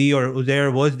 UZ or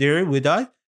Uzair was there with us,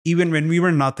 even when we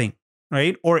were nothing,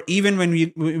 right? Or even when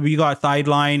we got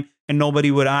sidelined and nobody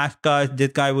would ask us,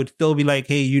 this guy would still be like,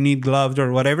 hey, you need gloves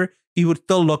or whatever. He would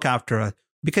still look after us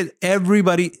because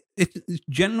everybody, it's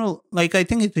general, like I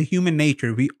think it's a human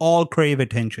nature. We all crave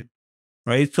attention,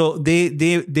 right? So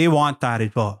they want that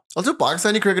as well. Also,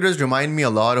 Pakistani cricketers remind me a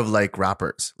lot of like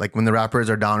rappers. Like when the rappers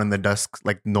are down in the dusk,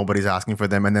 like nobody's asking for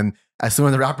them. And then as soon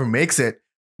as the rapper makes it,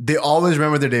 they always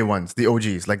remember the day ones, the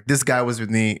OGs. Like this guy was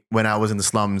with me when I was in the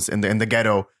slums, in the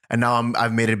ghetto, and now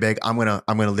I've made it big. I'm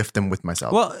gonna lift them with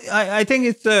myself. Well, I think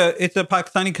it's a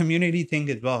Pakistani community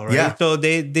thing as well, right? Yeah. So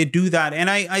they do that, and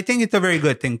I think it's a very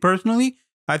good thing. Personally,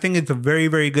 I think it's a very,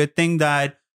 very good thing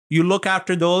that you look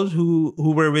after those who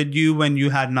were with you when you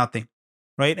had nothing,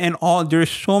 right? And there's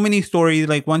so many stories.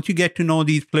 Like once you get to know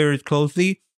these players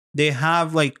closely, they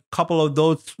have like a couple of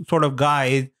those sort of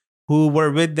guys who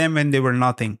were with them when they were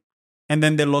nothing. And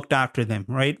then they looked after them,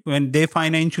 right? When they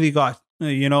financially got,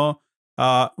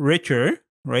 richer,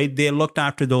 right? They looked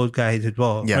after those guys as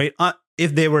well, right?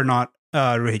 If they were not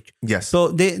rich. Yes. So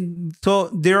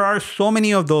there are so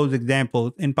many of those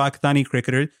examples in Pakistani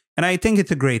cricketers. And I think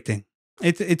it's a great thing.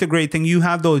 It's a great thing. You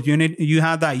have you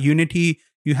have that unity,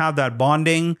 you have that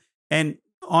bonding. And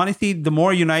honestly, the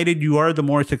more united you are, the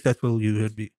more successful you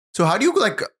would be. So how do you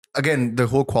again, the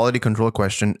whole quality control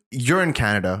question, you're in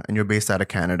Canada and you're based out of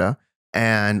Canada.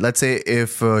 And let's say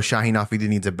if Shaheen Afridi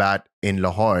needs a bat in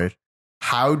Lahore,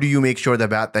 how do you make sure the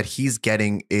bat that he's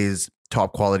getting is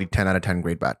top quality 10 out of 10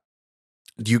 grade bat?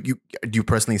 do you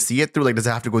personally see it through? Like, does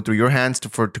it have to go through your hands to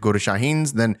go to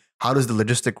Shaheen's? Then how does the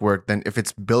logistic work? Then if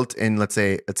it's built in, let's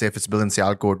say if it's built in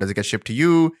Sialkot, does it get shipped to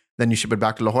you? Then you ship it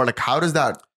back to Lahore. Like, how does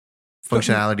that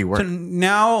functionality work? So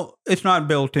now it's not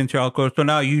built in Sialkot. So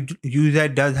now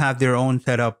UZ does have their own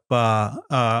setup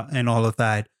and all of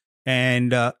that.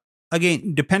 And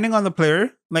again, depending on the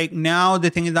player, like now the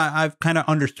thing is that I've kind of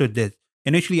understood this.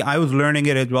 Initially, I was learning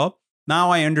it as well.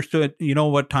 Now I understood,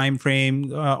 what time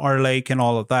frames are like and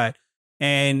all of that.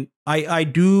 And I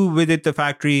do visit the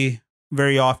factory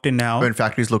very often now. When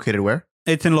factory is located where?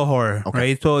 It's in Lahore, Okay.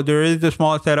 right? So there is a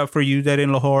small setup for UZ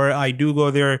in Lahore. I do go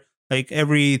there like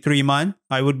every 3 months.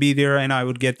 I would be there and I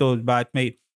would get those bat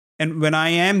made. And when I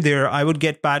am there, I would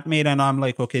get bat made and I'm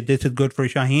like, okay, this is good for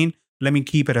Shaheen. Let me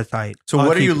keep it aside. So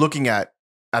what are you looking at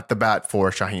the bat for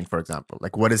Shaheen, for example?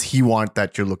 Like, what does he want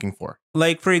that you're looking for?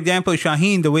 Like, for example,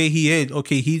 Shaheen, the way he is,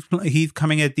 okay, he's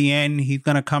coming at the end. He's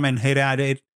going to come and hit at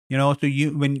it. So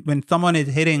when someone is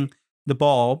hitting the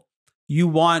ball, you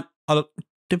want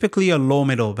typically a low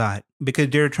middle bat because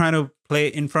they're trying to play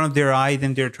in front of their eyes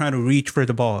and they're trying to reach for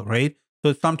the ball, right?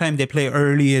 So sometimes they play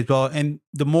early as well. And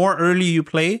the more early you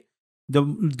play,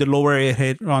 the lower it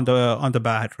hit on the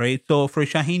bat, right? So for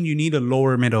Shaheen, you need a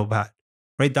lower middle bat,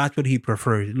 right? That's what he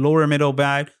prefers. Lower middle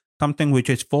bat, something which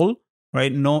is full,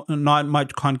 right? No, not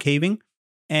much concaving.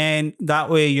 And that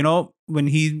way, when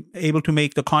he's able to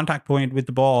make the contact point with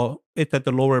the ball, it's at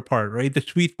the lower part, right? The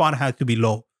sweet spot has to be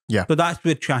low. Yeah. So that's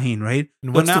with Shaheen, right?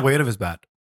 And what's the weight of his bat?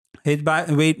 His bat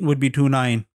weight would be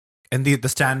 2.9. And the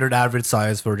standard average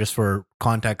size for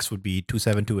context would be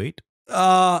 2.7,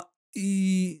 2.8?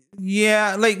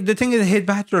 Yeah, like the thing is his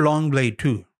bats are long blade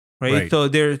too, right? So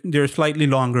they're slightly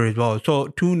longer as well. So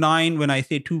 2.9, when I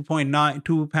say 2.9,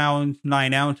 2 pounds,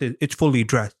 9 ounces, it's fully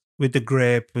dressed with the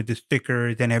grip, with the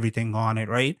stickers and everything on it,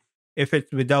 right? If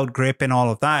it's without grip and all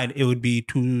of that, it would be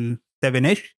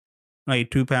 2.7-ish,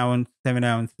 right? 2 pounds, 7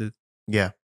 ounces.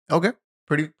 Yeah. Okay.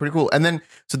 Pretty cool. And then,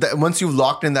 so that once you've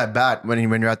locked in that bat, when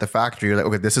you're at the factory, you're like,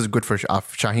 okay, this is good for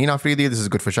Shaheen Afridi, this is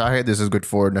good for Shahid, this is good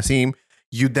for Naseem.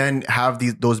 You then have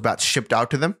those bats shipped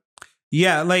out to them?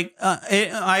 Yeah, like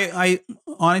I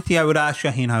honestly, I would ask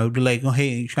Shaheen. I would be like, oh,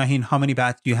 hey, Shaheen, how many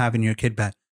bats do you have in your kit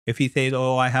bag? If he says,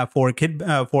 oh, I have 4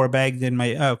 bags in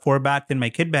my 4 bats in my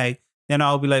kit bag, then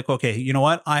I'll be like, okay, you know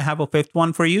what? I have a 5th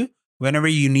one for you. Whenever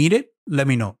you need it, let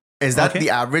me know. Is that the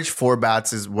average? 4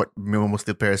 bats is what most of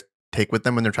the players take with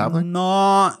them when they're traveling?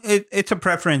 No, it's a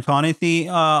preference, honestly.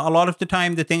 A lot of the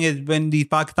time, the thing is when these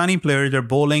Pakistani players are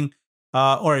bowling,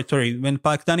 when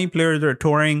Pakistani players are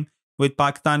touring with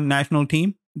Pakistan national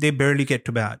team, they barely get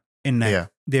to bat in net. Yeah.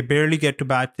 They barely get to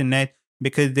bat in net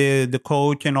because the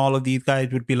coach and all of these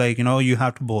guys would be like, you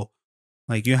have to bowl.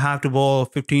 Like, you have to bowl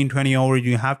 15, 20 overs.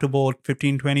 You have to bowl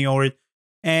 15, 20 overs.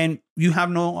 And you have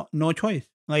no choice.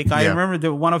 Like, I remember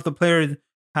that one of the players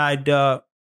had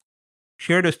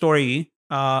shared a story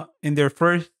in their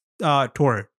first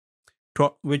tour,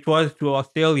 which was to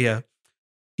Australia.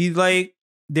 He's like,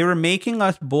 they were making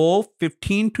us bowl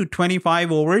 15 to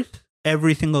 25 overs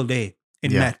every single day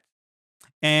in net.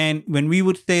 And when we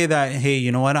would say that, hey,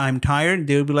 you know what, I'm tired,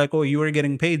 they would be like, oh, you are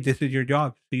getting paid. This is your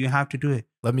job. So you have to do it.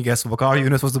 Let me guess. Waqar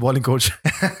Yunus was the bowling coach.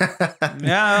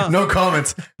 Yeah. No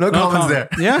comments. No comments there.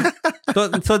 Yeah.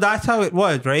 So that's how it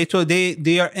was, right? So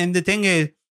they are, and the thing is,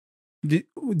 the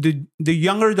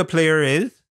younger the player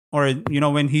is, or,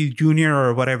 when he's junior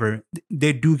or whatever,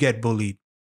 they do get bullied.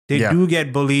 They do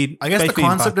get bullied. I guess the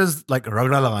concept is like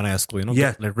ragda lagana hai isko,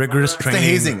 Yeah. like rigorous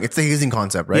training. It's the hazing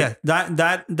concept, right?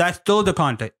 Yeah, that's still the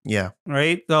content. Yeah.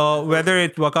 Right? So whether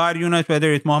it's Waqar Yunus,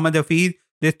 whether it's Mohammad Hafiz,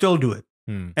 they still do it.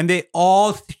 And they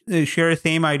all share the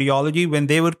same ideology. When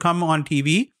they would come on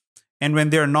TV and when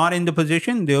they're not in the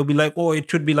position, they'll be like, oh, it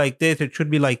should be like this, it should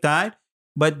be like that.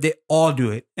 But they all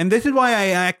do it. And this is why I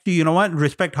actually,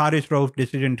 respect Haris Rauf's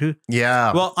decision too.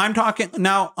 Yeah. Well,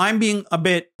 I'm being a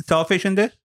bit selfish in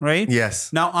this, right?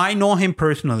 Yes. Now, I know him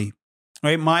personally,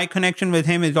 right? My connection with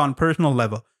him is on personal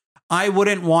level. I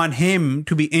wouldn't want him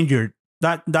to be injured.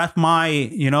 That's my,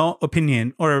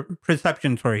 opinion or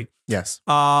perception, sorry. Yes.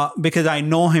 Because I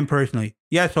know him personally.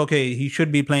 Yes, okay, he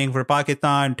should be playing for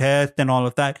Pakistan, test and all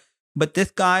of that. But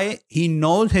this guy, he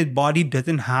knows his body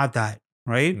doesn't have that,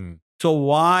 right? So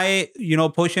why,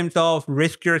 push himself,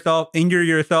 risk yourself, injure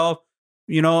yourself,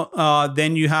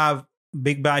 then you have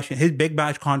Big Bash. His Big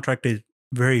Bash contract is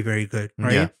very, very good,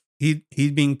 right? Yeah.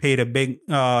 He's being paid a big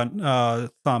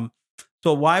sum.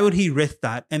 So why would he risk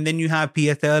that? And then you have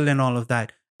PSL and all of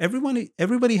that.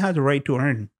 Everybody has a right to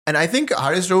earn. And I think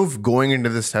Haris Rauf going into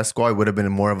this test squad would have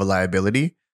been more of a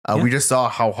liability. We just saw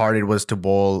how hard it was to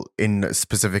bowl in a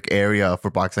specific area for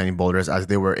Pakistani bowlers as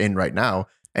they were in right now.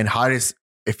 And Haris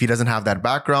if he doesn't have that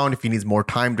background, if he needs more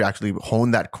time to actually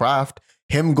hone that craft,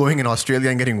 him going in Australia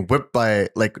and getting whipped by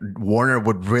like Warner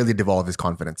would really devolve his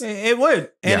confidence. It would.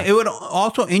 And it would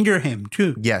also injure him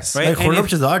too. Yes. Right? Like Khurram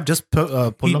Shahzad just pulled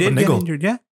up He a did get niggle. injured,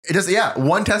 yeah. It just,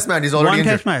 one test match, he's already One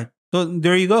injured. test match. So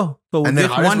there you go. So And then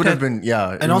just Haris one would have test.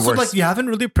 been, And also, like, you haven't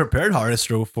really prepared Haris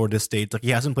Rowe for this stage. Like,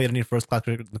 he hasn't played any first class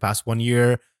cricket in the past 1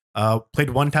 year. Played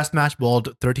one test match,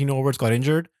 bowled 13 overs, got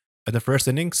injured in the first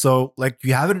inning. So, like,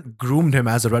 you haven't groomed him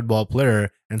as a red ball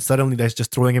player, and suddenly that's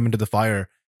just throwing him into the fire.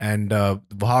 And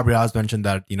Wahab Riaz mentioned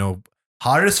that,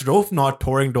 Haris Rowe not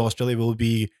touring to Australia will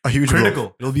be a huge critical.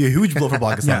 blow. It'll be a huge blow for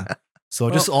Pakistan. Yeah. So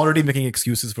just already making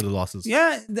excuses for the losses.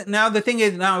 Yeah. Now the thing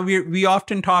is, now we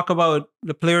often talk about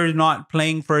the players not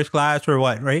playing first class or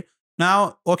what, right?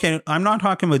 Now, okay, I'm not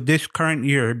talking about this current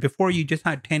year. Before, you just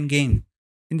had 10 games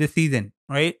in the season,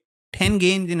 right? 10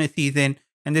 games in a season,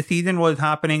 and the season was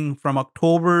happening from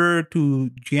October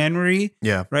to January,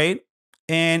 Yeah. right?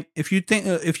 And if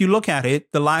you look at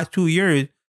it, the last 2 years,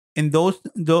 in those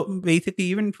basically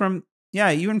even from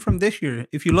this year,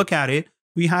 if you look at it,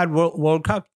 we had World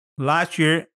Cup. Last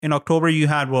year in October, you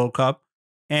had World Cup,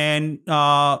 and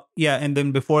and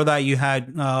then before that you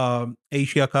had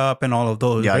Asia Cup and all of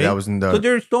those. Yeah, right? that was in the. So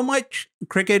there's so much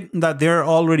cricket that they're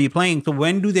already playing. So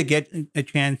when do they get a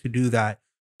chance to do that?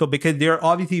 So because they're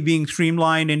obviously being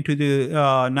streamlined into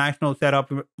the national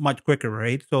setup much quicker,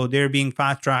 right? So they're being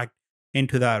fast tracked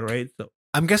into that, right? So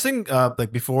I'm guessing,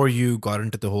 like, before you got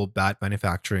into the whole bat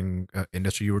manufacturing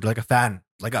industry, you were like a fan,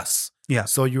 like us. Yeah.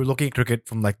 So you were looking at cricket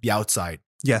from like the outside.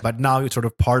 yeah, But now you're sort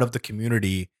of part of the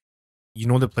community. You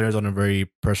know the players on a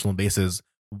very personal basis.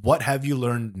 What have you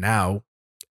learned now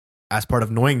as part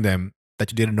of knowing them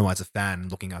that you didn't know as a fan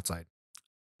looking outside?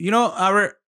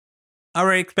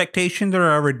 Our expectations or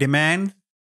our demands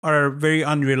are very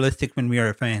unrealistic when we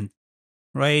are fans,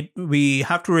 right? We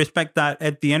have to respect that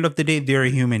at the end of the day, they're a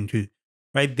human too,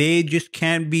 right? They just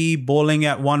can't be bowling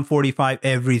at 145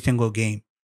 every single game,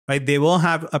 right? They will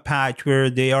have a patch where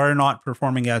they are not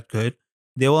performing as good.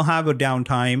 They will have a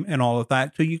downtime and all of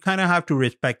that. So you kind of have to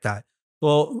respect that.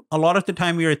 Well, a lot of the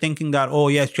time we are thinking that, oh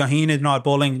yes, Shaheen is not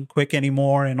bowling quick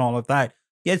anymore and all of that.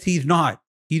 Yes, he's not.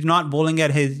 He's not bowling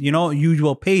at his,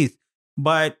 usual pace.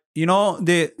 But,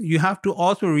 you have to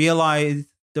also realize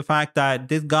the fact that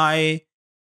this guy,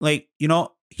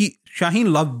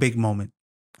 Shaheen loved big moments.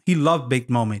 He loved big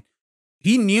moments.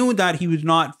 He knew that he was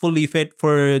not fully fit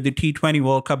for the T20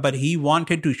 World Cup, but he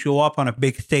wanted to show up on a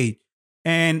big stage.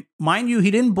 And mind you,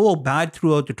 he didn't bowl bad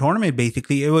throughout the tournament,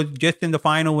 basically. It was just in the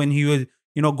final when he was,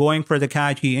 going for the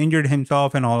catch. He injured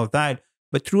himself and all of that.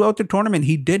 But throughout the tournament,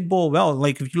 he did bowl well.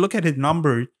 Like, if you look at his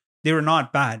numbers, they were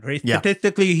not bad, right? Yeah.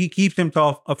 Statistically, he keeps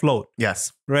himself afloat.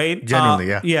 Yes. Right? Genuinely,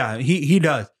 yeah. Yeah, he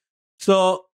does.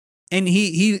 So, and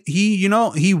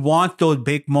he wants those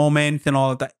big moments and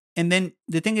all of that. And then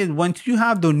the thing is, once you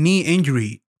have the knee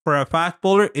injury for a fast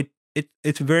bowler,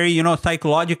 it's very,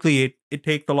 psychologically, it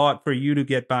takes a lot for you to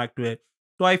get back to it.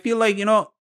 So I feel like,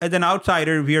 as an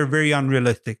outsider, we are very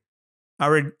unrealistic.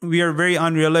 We are very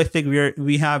unrealistic.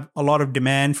 We have a lot of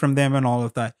demand from them and all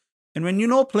of that. And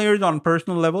when players on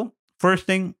personal level, first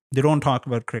thing, they don't talk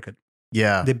about cricket.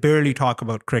 Yeah. They barely talk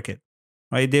about cricket,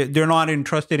 right? They're not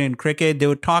interested in cricket. They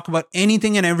would talk about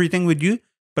anything and everything with you,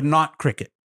 but not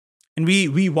cricket. And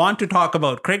we want to talk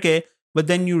about cricket, but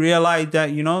then you realize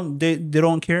that, they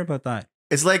don't care about that.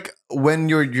 It's like when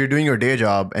you're doing your day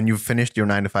job and you've finished your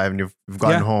 9 to 5 and you've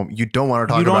gotten home, you don't want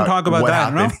to talk about what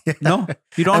that, happened. No,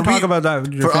 you don't talk about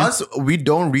that. For us, we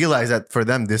don't realize that for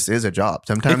them, this is a job.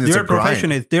 Sometimes it's their a grind.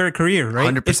 profession, it's their career,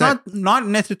 right? 100%. It's not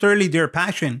necessarily their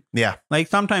passion. Yeah. Like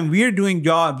sometimes we're doing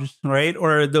jobs, right?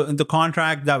 Or the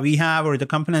contract that we have or the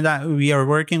company that we are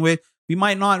working with, we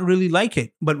might not really like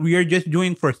it, but we are just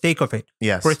doing for sake of it.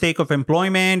 Yes. For sake of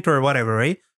employment or whatever,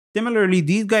 right? Similarly,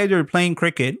 these guys are playing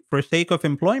cricket for sake of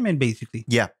employment, basically.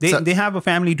 Yeah. They have a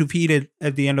family to feed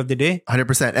at the end of the day.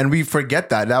 100%. And we forget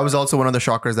that. That was also one of the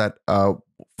shockers that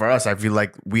for us, I feel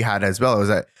like we had as well. It was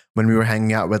that when we were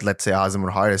hanging out with, let's say, Azam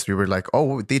or Haris, we were like,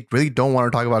 oh, they really don't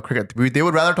want to talk about cricket. They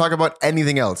would rather talk about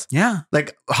anything else. Yeah.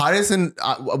 Like Haris and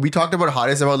we talked about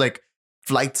Haris about like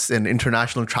flights and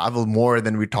international travel more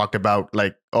than we talked about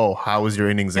like, oh, how was your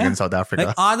innings against South Africa?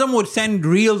 Like Adam would send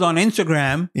reels on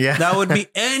Instagram. Yeah. That would be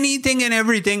anything and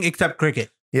everything except cricket.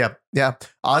 Yeah. Yeah.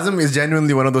 Azam is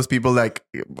genuinely one of those people, like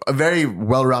a very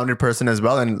well-rounded person as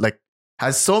well. And like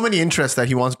has so many interests that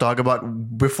he wants to talk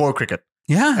about before cricket.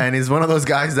 Yeah. And he's one of those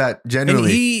guys that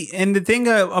genuinely. And the thing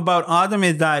about Adam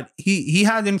is that he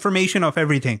has information of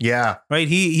everything. Yeah. Right.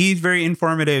 He's very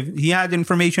informative. He has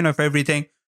information of everything.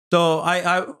 So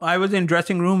I was in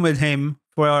dressing room with him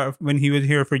for when he was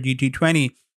here for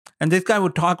GT20, And this guy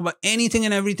would talk about anything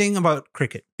and everything about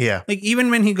cricket. Yeah. Like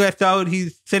even when he gets out,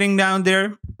 he's sitting down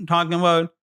there talking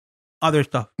about other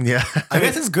stuff. Yeah. I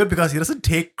guess it's good because he doesn't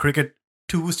take cricket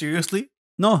too seriously.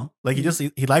 No. Like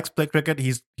he likes to play cricket.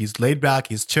 He's laid back.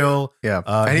 He's chill. Yeah.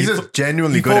 And he's just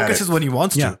genuinely he good at it. focuses when he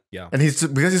wants Yeah. to. Yeah. And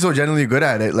because he's so genuinely good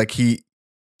at it, like he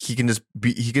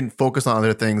can focus on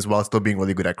other things while still being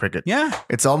really good at cricket. Yeah.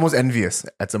 It's almost envious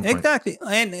at some point. Exactly.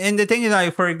 And the thing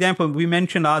is, for example, we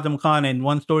mentioned Azam Khan, and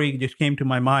one story just came to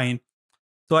my mind.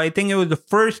 So I think it was the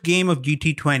first game of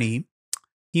GT20.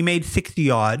 He made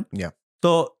 60 odd. Yeah.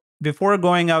 So before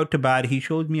going out to bat, he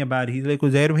shows me a bat. He's like,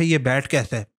 Uzair bhai, ye bat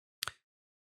kaisa hai?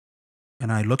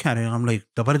 And I look at it and I'm like,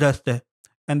 Zabardast hai.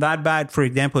 And that bat, for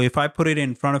example, if I put it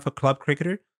in front of a club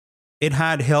cricketer, it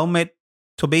had helmet.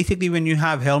 So basically when you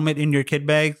have helmet in your kit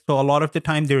bag, so a lot of the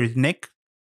time there is nick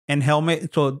and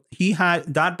helmet. So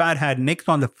that bat had nicks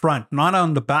on the front, not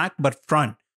on the back, but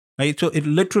front, right? So it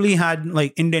literally had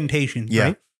like indentations,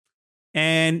 right?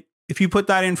 And if you put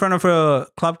that in front of a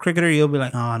club cricketer, you'll be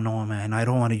like, oh no, man, I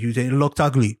don't want to use it. It looks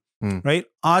ugly, right?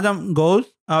 Adam goes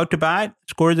out to bat,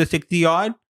 scores a 60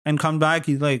 odd and comes back.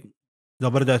 He's like,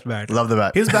 Zabardast bat. Love the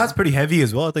bat. His bat's pretty heavy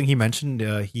as well. I think he mentioned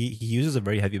he uses a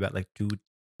very heavy bat, like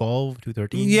 212,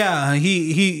 213. Yeah,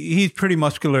 he's pretty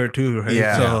muscular too, right?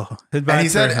 Yeah. So his bat's And he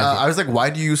said, very heavy. I was like,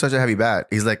 why do you use such a heavy bat?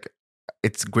 He's like,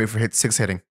 it's great for six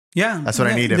hitting. Yeah, That's what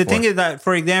I need it The for. thing is that,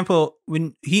 for example,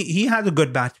 when he has a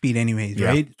good bat speed, anyways, Yeah.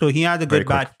 right? So he has a Very good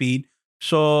bat speed.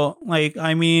 So, like,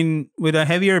 I mean, with a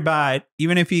heavier bat,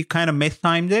 even if he kind of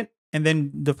mistimes it, and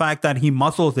then the fact that he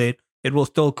muscles it, it will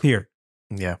still clear,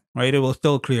 Yeah. right? It will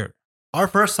still clear. Our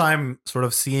first time sort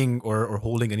of seeing or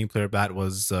holding any player bat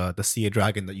was the CA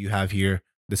Dragon that you have here.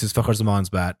 This is Fakhr Zaman's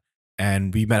bat.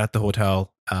 And we met at the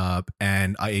hotel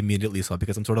and I immediately saw,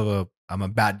 because I'm a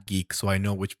bat geek, so I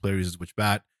know which player uses which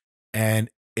bat. And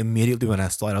immediately when I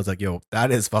saw it, I was like, yo,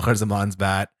 that is Fakhr Zaman's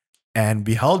bat. And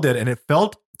we held it and it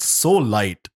felt so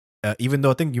light, even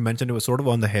though I think you mentioned it was sort of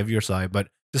on the heavier side, but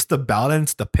just the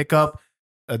balance, the pickup,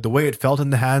 the way it felt in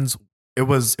the hands, it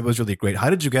was really great. How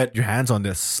did you get your hands on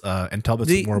this and tell us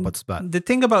more about this bat? The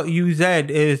thing about UZ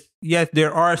is, yes,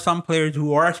 there are some players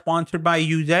who are sponsored by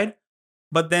UZ,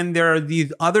 but then there are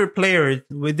these other players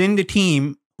within the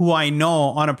team who I know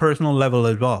on a personal level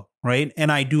as well, right?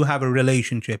 And I do have a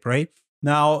relationship, right?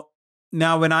 Now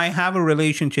when I have a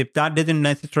relationship, that doesn't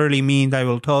necessarily mean I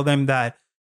will tell them that,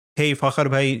 hey,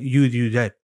 Fakhr bhai, use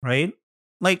UZ, right?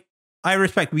 Like, I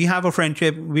respect, we have a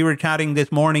friendship. We were chatting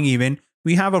this morning even.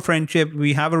 We have a friendship.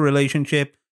 We have a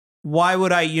relationship. Why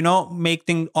would I, make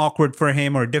things awkward for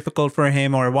him or difficult for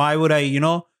him? Or why would I,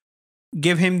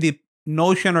 give him the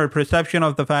notion or perception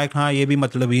of the fact, ye bhi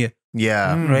matlab hi hai.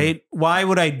 Yeah. Right? Why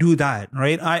would I do that?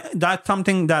 Right? That's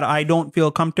something that I don't feel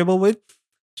comfortable with.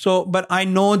 So, but I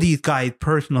know these guys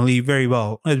personally very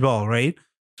well as well, right?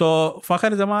 So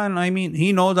Fakhr Zaman, I mean,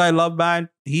 he knows I love bat.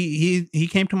 He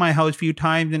came to my house a few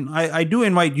times, and I do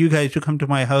invite you guys to come to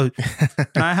my house.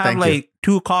 And I have like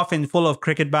 2 coffins full of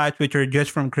cricket bats, which are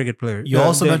just from cricket players. You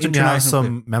also mentioned you have international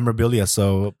some memorabilia,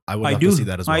 so I would love do. to see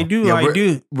that as well. I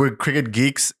do. We're cricket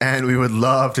geeks and we would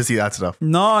love to see that stuff.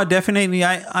 No, definitely.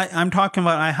 I'm talking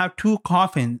about, I have 2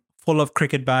 coffins full of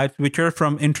cricket bats, which are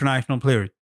from international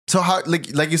players. So how,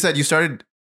 like you said, you started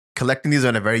collecting these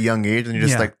at a very young age, and you're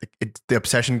just the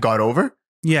obsession got over.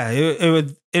 Yeah,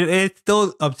 it's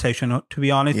still obsession, to be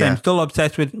honest. Yeah. I'm still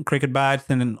obsessed with cricket bats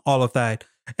and all of that.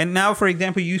 And now, for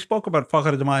example, you spoke about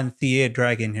Fakhr Zaman CA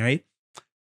Dragon, right?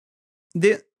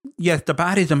 Yes, the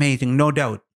bat is amazing, no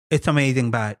doubt. It's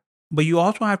amazing bat. But you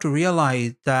also have to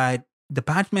realize that the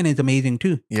batsman is amazing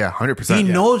too. Yeah, 100%. He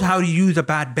knows how to use a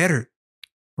bat better,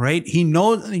 right? He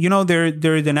knows,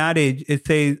 there is an adage, it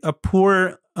says a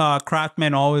poor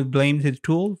craftsman always blames his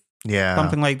tools. Yeah.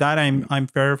 Something like that. I'm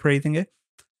paraphrasing it.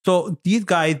 So these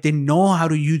guys, they know how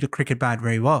to use a cricket bat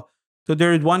very well. So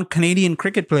there is one Canadian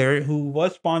cricket player who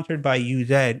was sponsored by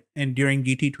UZ, and during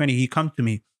GT20, he comes to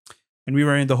me and we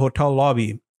were in the hotel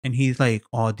lobby and he's like,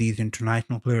 oh, these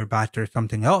international player bats are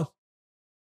something else.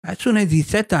 As soon as he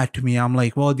said that to me, I'm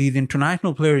like, well, these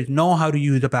international players know how to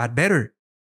use a bat better.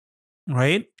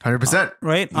 Right? 100%.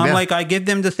 Right? Yeah. I'm like, I give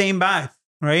them the same bats,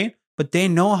 right? But they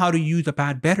know how to use a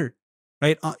bat better.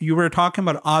 Right? You were talking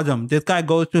about Azam. This guy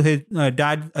goes to his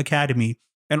dad's academy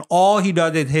and all he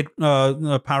does is hit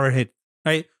power hit.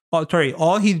 Right? Oh, sorry.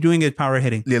 All he's doing is power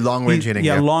hitting. Yeah, long range hitting.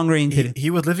 Yeah, long range hitting.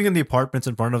 He was living in the apartments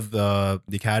in front of the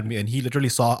academy, and he literally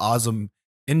saw Azam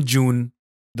in June,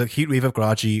 the heat wave of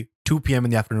Karachi, 2 p.m.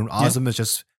 in the afternoon. Azam is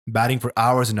just batting for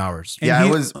hours and hours. And Yeah, it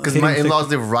he's was because hitting my in-laws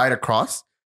live right across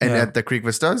and at the Creek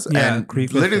Vistas. Yeah, and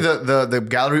Creek literally the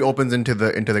gallery opens into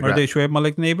the Are ground. they Shoaib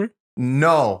Malik's neighbor?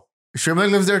 No. Shoaib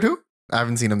Malik lives there too? I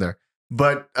haven't seen him there.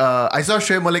 But I saw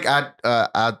Shoaib Malik at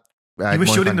He was Moin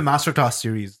shooting Khan. the Masterclass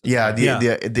series. Yeah, Yeah.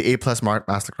 the A+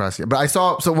 Masterclass. Yeah. But I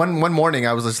saw, so one morning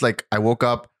I was just like, I woke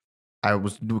up,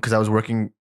 because I was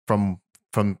working from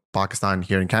Pakistan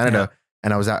here in Canada,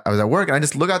 and I was at work, and I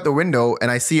just look out the window and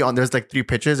I see there's like 3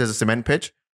 pitches. There's a cement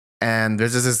pitch, and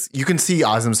there's this, you can see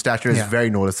Azam's stature is very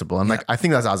noticeable. I'm like, I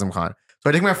think that's Azam Khan. So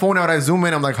I take my phone out, I zoom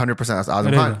in, I'm like 100% that's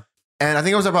Azam Khan. And I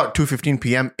think it was about 2:15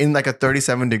 p.m. in like a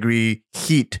 37-degree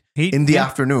heat in the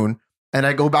afternoon. And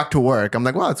I go back to work. I'm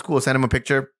like, wow, it's cool. Send him a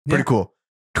picture. Pretty cool.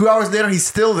 2 hours later, he's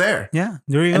still there. Yeah,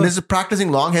 there you And go. this is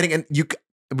practicing long hitting. And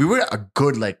we were a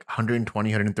good like 120,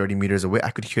 130 meters away. I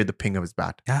could hear the ping of his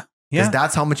bat. Yeah. Because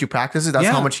that's how much he practices. That's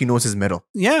how much he knows his middle.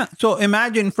 Yeah. So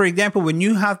imagine, for example, when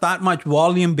you have that much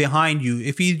volume behind you,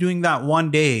 if he's doing that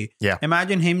one day,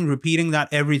 imagine him repeating that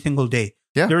every single day.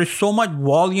 Yeah. There is so much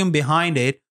volume behind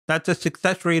it that the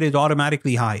success rate is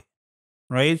automatically high.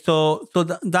 Right. So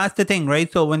that's the thing. Right.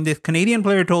 So when this Canadian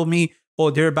player told me, oh,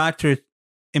 their bats are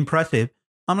impressive,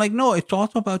 I'm like, no, it's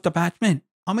also about the batsman.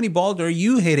 How many balls are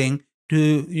you hitting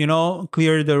to,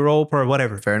 clear the rope or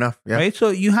whatever? Fair enough. Yeah. Right. So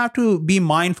you have to be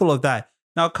mindful of that.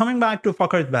 Now, coming back to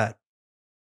Fakhar's bat,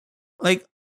 like,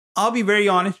 I'll be very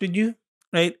honest with you.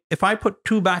 Right. If I put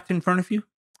 2 bats in front of you,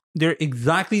 they're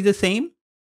exactly the same.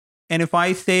 And if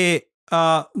I say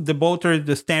the both are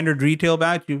the standard retail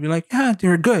bats, you'll be like, yeah,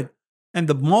 they're good. And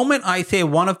the moment I say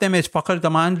one of them is Fakhar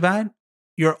Zaman's bat,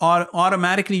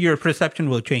 automatically your perception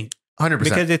will change. 100%.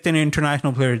 Because it's an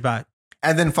international player's bat.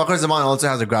 And then Fakhar Zaman also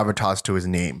has a gravitas to his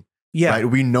name. Yeah. Right?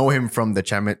 We know him from the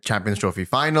Champions Trophy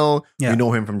final. Yeah. We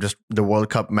know him from just the World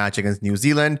Cup match against New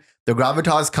Zealand. The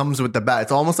gravitas comes with the bat.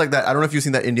 It's almost like that. I don't know if you've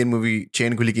seen that Indian movie,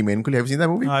 Chain Kuli Ki Main Kuli. Have you seen that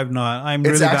movie? I've not. I'm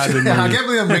It's really bad actually, with I movies. can't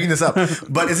believe I'm bringing this up.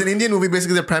 But it's an Indian movie.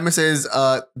 Basically, the premise is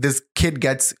this kid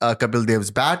gets Kapil Dev's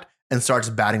bat and starts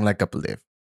batting like Kapil Dev.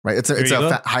 Right? It's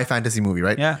a high fantasy movie,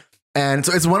 right? Yeah. And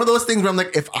so it's one of those things where I'm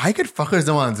like, if I could Fakhar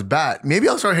Zaman's bat, maybe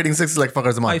I'll start hitting sixes like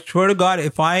Fakhar Zaman. I swear to God,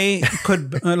 if I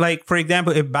could, like, for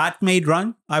example, if bat made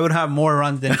run, I would have more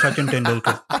runs than Sachin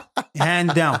Tendulkar.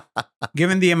 Hands down.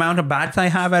 Given the amount of bats I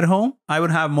have at home, I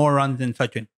would have more runs than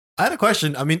Sachin. I had a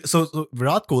question. I mean, so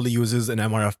Virat Kohli uses an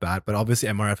MRF bat, but obviously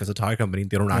MRF is a tire company.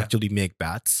 They don't actually make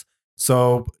bats.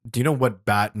 So do you know what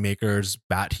bat maker's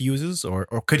bat he uses? Or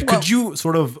could you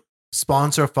sort of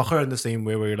sponsor Fakhar in the same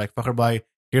way where you're like, Fakhar bhai,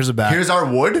 here's a bat. Here's our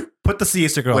wood. Put the CA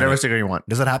sticker on Whatever it. sticker you want.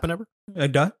 Does that happen ever?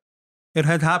 It does. It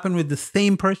has happened with the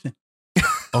same person.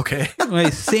 Okay.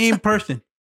 Like, same person.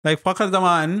 Like Fakhar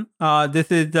Zaman,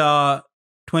 this is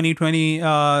 2020,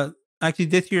 actually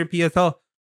this year PSL,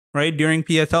 right? During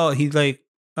PSL, he's like,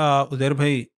 Uzair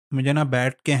bhai, mujhe na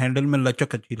bat ke handle mein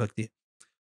lachak achhi lagti hai.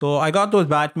 So I got those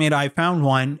bats made. I found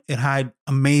one. It had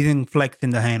amazing flex in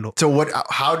the handle. So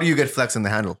how do you get flex in the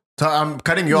handle? So I'm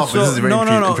cutting you off, but this is very no.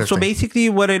 interesting. So basically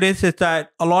what it is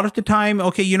that a lot of the time,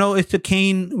 okay, it's the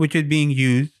cane which is being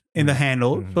used in the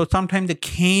handle. Mm-hmm. So sometimes the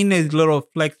cane is a little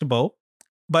flexible,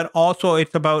 but also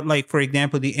it's about, like, for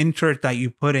example, the insert that you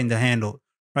put in the handle,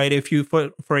 right? If you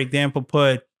put, for example,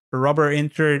 put a rubber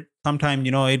insert, sometimes,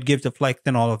 it gives a flex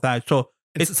and all of that. So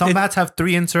some bats have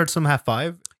 3 inserts, some have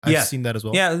 5. I've seen that as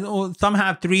well. Yeah, some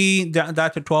have 3.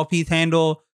 That's a 12-piece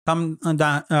handle. Some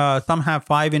have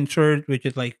 5 inserts, which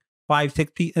is like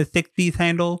 6-piece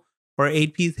handle or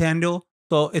 8-piece handle.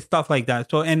 So it's stuff like that.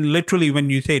 So, and literally when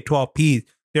you say 12 piece,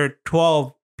 there are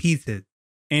 12 pieces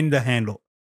in the handle,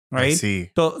 right? I see.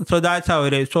 So that's how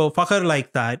it is. So Fakhar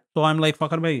like that. So I'm like,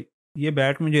 Fakhar bhai, ye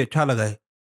bat mujhe अच्छा लगा है.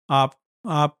 आप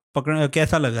पकड़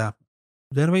कैसा लगा?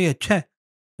 Uzair bhai अच्छा है.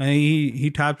 And he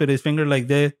tapped with his finger like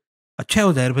this. अच्छा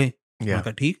है Uzair bhai. Yeah.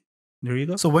 ठीक. There you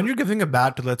go. So when you're giving a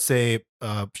bat to, let's say,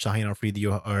 Shaheen Afridi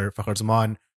or Fakhar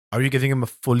Zaman, are you giving him a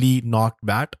fully knocked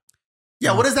bat?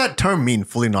 Yeah, what does that term mean,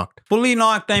 fully knocked? Fully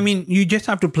knocked, I mean, you just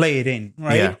have to play it in,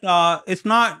 right? It's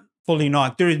not fully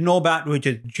knocked. There is no bat which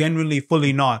is genuinely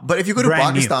fully knocked. But if you go to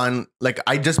Brand new. Pakistan, like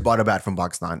I just bought a bat from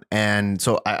Pakistan. And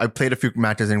so I played a few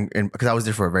matches in because I was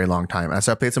there for a very long time. And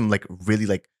so I played some like really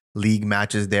like league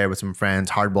matches there with some friends,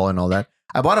 hardball and all that.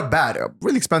 I bought a bat, a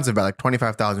really expensive bat, like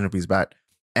 25,000 rupees bat.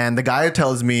 And the guy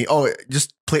tells me, oh,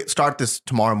 just start this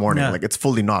tomorrow morning. Like it's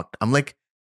fully knocked. I'm like,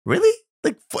 really?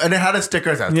 Like, and it had a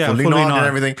sticker that fully knocked and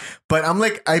everything. But I'm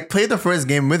like, I played the first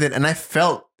game with it and I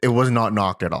felt it was not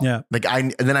knocked at all. Yeah. Like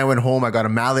and then I went home, I got a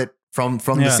mallet from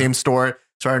the same store,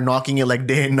 started knocking it like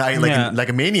day and night, like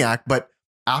a maniac. But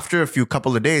after a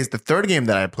couple of days, the third game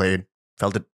that I played,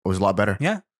 felt it was a lot better.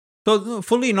 Yeah. So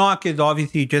fully knock is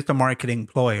obviously just a marketing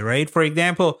ploy, right? For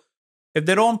example, if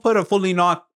they don't put a fully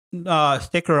knock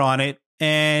sticker on it,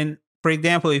 and for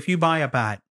example, if you buy a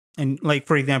bat And like,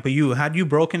 for example, had you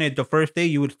broken it the first day,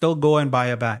 you would still go and buy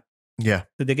a bat. Yeah.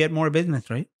 So they get more business,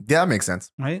 right? Yeah, that makes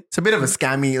sense. Right? It's a bit of a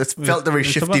scammy. It felt very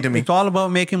shifty to me. It's all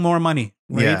about making more money,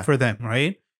 right? Yeah. For them,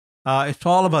 right? It's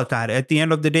all about that. At the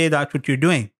end of the day, that's what you're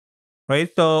doing, right?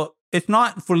 So it's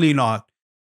not fully locked.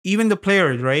 Even the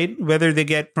players, right? Whether they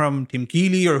get from Tim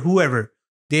Keeley or whoever,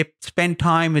 they spend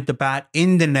time with the bat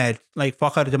in the net, like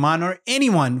Fakhar Zaman or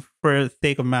anyone for the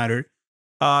sake of matter.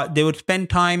 They would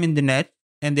spend time in the net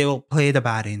and they will play the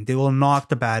bat in. They will knock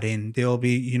the bat in. They will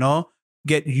be,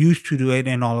 get used to do it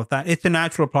and all of that. It's a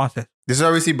natural process. This is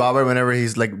why we see Babar whenever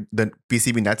he's like the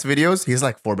PCB Nets videos. He's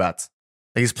like 4 bats.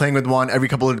 Like he's playing with one every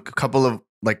couple of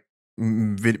like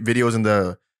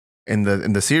videos in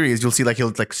the series. You'll see like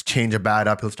he'll like change a bat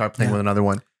up. He'll start playing with another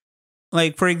one.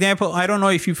 Like for example, I don't know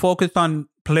if you focus on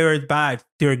players' bats,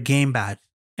 their game bats,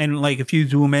 and like if you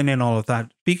zoom in and all of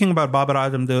that. Speaking about Babar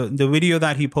Azam, the video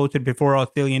that he posted before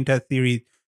Australian Test series,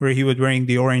 where he was wearing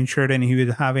the orange shirt and he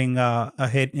was having a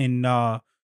hit in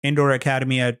Indoor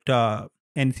Academy at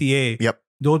NCA. Yep.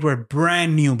 Those were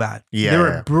brand new bats. Yeah. They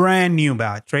were brand new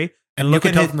bats, right? And look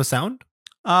at from the sound?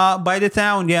 By the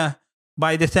sound, yeah.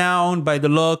 By the sound, by the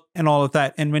look and all of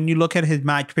that. And when you look at his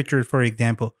match pictures, for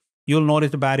example, you'll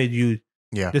notice the bat is used.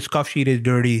 Yeah. The scuff sheet is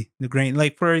dirty. The grain.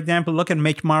 Like, for example, look at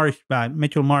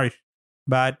Mitchell Marsh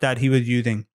bat that he was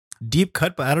using. Deep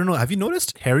cut, but I don't know. Have you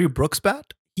noticed Harry Brooks'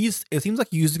 bat? It seems like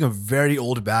he's using a very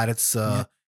old bat. It's the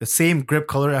same grip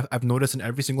color I've noticed in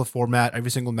every single format, every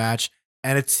single match,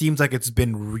 and it seems like it's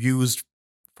been reused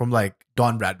from like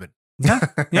Don Bradman. Yeah,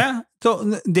 yeah.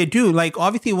 So they do. Like,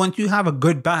 obviously, once you have a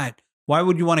good bat, why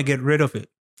would you want to get rid of it?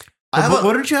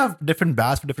 Wouldn't you have different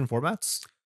bats for different formats?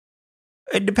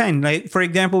 It depends. Like, for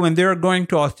example, when they're going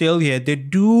to Australia, they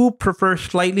do prefer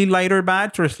slightly lighter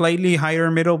bats or slightly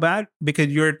higher middle bat because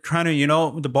you're trying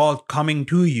to, the ball's coming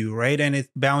to you, right? And it's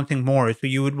bouncing more. So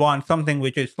you would want something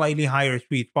which is slightly higher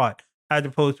sweet spot as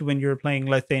opposed to when you're playing,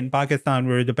 let's say, in Pakistan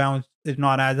where the bounce is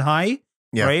not as high,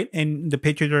 right? And the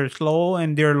pitches are slow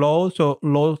and they're low. So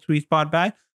low sweet spot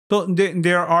bat. So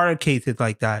there are cases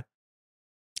like that.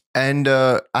 And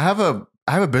I have a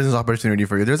business opportunity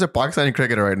for you. There's a Pakistani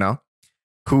cricketer right now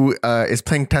who is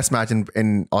playing test match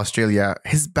in Australia.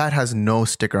 His bat has no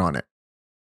sticker on it.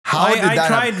 I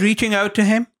tried reaching out to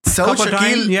him. So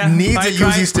Shakil needs a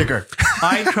UZ sticker.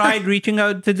 I tried reaching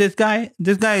out to this guy.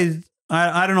 This guy is,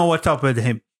 I don't know what's up with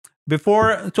him.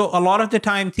 So a lot of the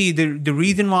time, see, the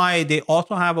reason why they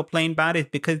also have a plain bat is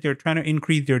because they're trying to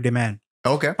increase their demand.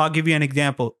 Okay. I'll give you an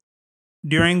example.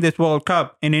 During this World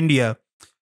Cup in India,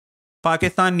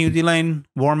 Pakistan, New Zealand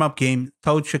warm-up game,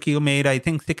 Saud Shakil made, I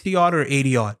think, 60 odd or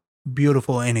 80 odd.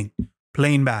 Beautiful inning.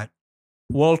 Plain bat.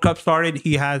 World Cup started,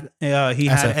 he had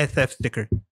SF sticker.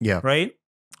 Yeah. Right?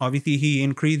 Obviously, he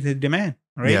increased his demand.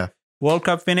 Right? Yeah. World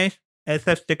Cup finished,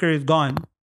 SF sticker is gone.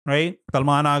 Right?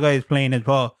 Salman Aga is playing as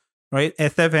well. Right?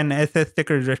 SF and SS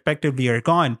stickers respectively are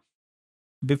gone.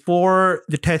 Before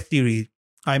the test series,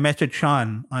 I messaged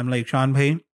Sean. I'm like, Sean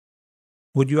bhai,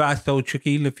 would you ask Saud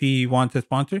Shakil if he wants a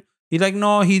sponsor? He's like,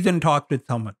 no, he's in talks with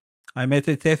someone. I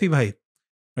messaged Saifi bhai.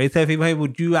 Right, Saifi bhai,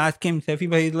 would you ask him? Saifi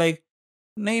bhai is like,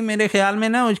 नहीं मेरे ख्याल में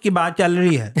ना उसकी बात चल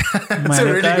रही है. It's a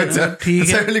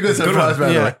really good surprise,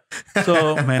 by the way.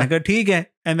 So मैंने कहा ठीक है.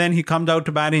 And then he comes out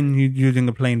to bat and he's using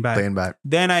a plain bat. Plain bat.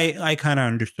 Then I kind of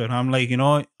understood. I'm like,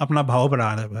 अपना भाव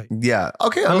बढ़ा रहा है भाई. Yeah.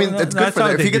 Okay. I mean, it's good for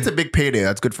him. If he gets a big payday,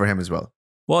 that's good for him as well.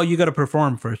 Well, you got to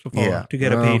perform first of all to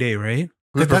get a payday, right?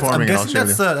 I'm guessing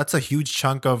that's a huge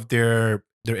chunk of their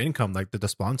income, like the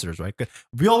sponsors, right?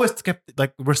 We always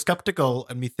we're skeptical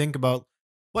and we think about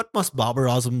what must Babar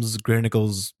Azam's Gray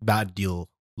Nichols bat deal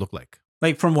look like.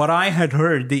 Like from what I had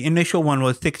heard, the initial one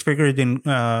was 6 figures in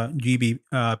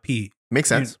GBP. Makes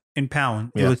sense. In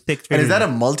pound. Yeah. It was 6 figures. And is that a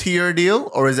multi-year deal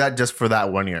or is that just for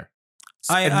that 1 year?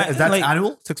 Is that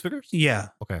annual? 6 figures? Yeah.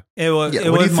 Okay. It was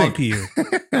multi-year.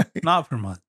 Not per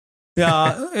month.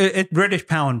 Yeah, it's British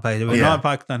pound, by the way, not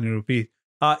Pakistani rupees.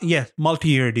 Yes,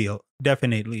 multi-year deal,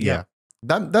 definitely. Yeah,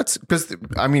 that's because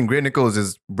Gray Nichols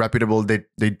is reputable. They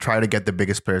try to get the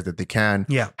biggest players that they can.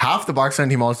 Yeah, half the Pakistan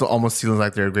team also almost feels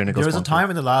like they're Gray Nichols. There was a time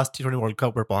in the last T20 World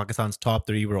Cup where Pakistan's top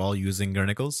 3 were all using Gray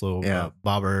Nichols. So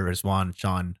Babar, Rizwan,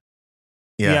 Shan.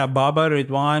 Yeah, Babar,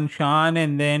 Rizwan, Shan,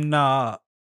 and then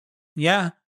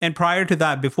and prior to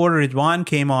that, before Rizwan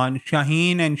came on,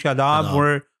 Shaheen and Shadab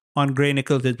were on Gray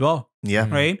Nichols as well. Yeah.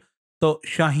 Right? So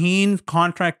Shaheen's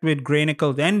contract with Gray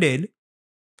Nichols ended.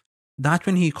 That's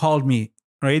when he called me.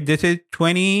 Right? This is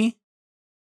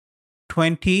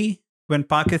 2020 when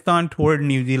Pakistan toured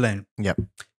New Zealand. Yep.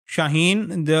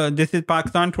 Shaheen, this is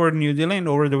Pakistan toured New Zealand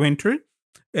over the winter.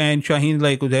 And Shaheen's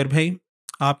like, Uzair bhai,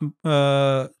 aap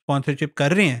sponsorship kar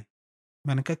rahe hain?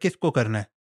 मैंने कहा किसको करना है?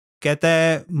 कहता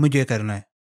है मुझे करना है.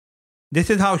 This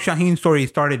is how Shaheen's story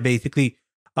started basically.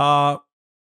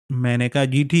 मैंने कहा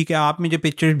जी ठीक है, आप मुझे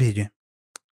पिक्चर्स भेजें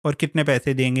और कितने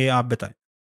पैसे देंगे आप बताएं.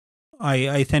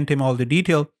 I sent him all the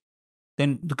detail.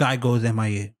 Then the guy goes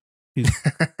MIA.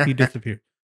 He disappeared.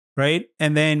 Right?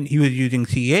 And then he was using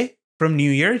CA from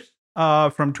New Year's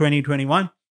from 2021.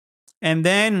 And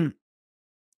then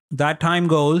that time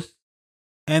goes.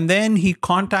 And then he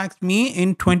contacts me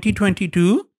in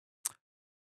 2022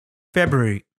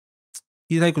 February.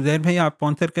 He's like, Uzair bhai, aap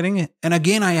sponsor karenge? And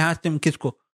again, I asked him,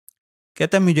 kisko?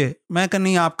 कहता मुझे. मैं कहा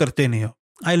नहीं, आप करते नहीं हो.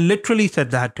 I literally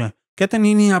said that to him. कहता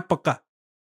नहीं, आप पक्का.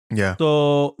 Yeah.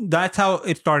 So that's how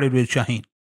it started with Shaheen.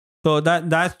 So that's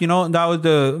that was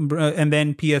the and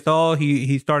then PSL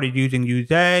he started using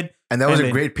UZ. And that was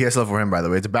a great PSL for him, by the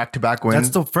way. It's a back-to-back win. That's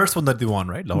the first one that they won,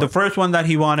 right? The first one that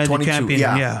he won as a champion.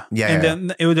 Yeah. And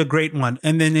then it was a great one.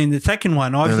 And then in the second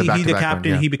one, obviously he's the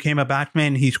captain. He became a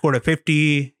batsman. He scored a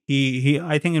 50. He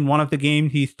I think in one of the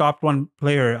games he stopped one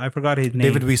player. I forgot his name.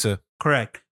 David Wiese.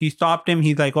 Correct. He stopped him.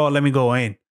 He's like, oh, let me go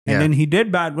in. And then he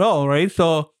did bat well, right?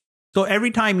 So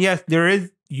every time, yes, there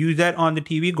is UZ on the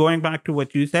TV. Going back to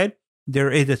what you said, there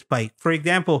is a spike. For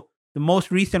example, the most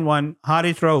recent one,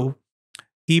 Haris Rauf,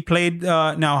 he played.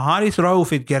 Now, Haris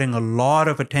Rauf is getting a lot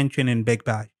of attention in Big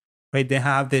Bash, right? They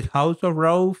have this House of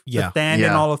Rauf, the stand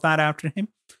and all of that after him.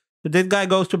 So this guy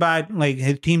goes to bat, like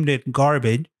his team did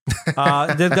garbage.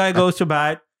 This guy goes to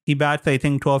bat. He bats, I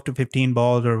think, 12 to 15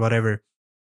 balls or whatever.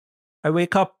 I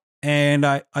wake up and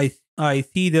I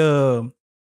see the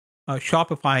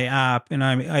Shopify app and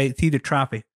I see the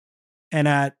traffic. And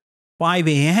at 5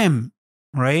 a.m.,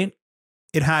 right,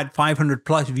 it had 500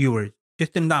 plus viewers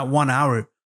just in that 1 hour.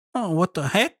 Oh, what the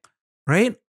heck,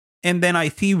 right? And then I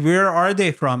see where are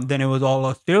they from? Then it was all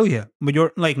Australia.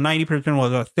 Like 90%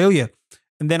 was Australia.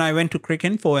 And then I went to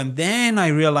Cricinfo and then I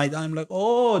realized, I'm like,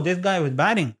 oh, this guy was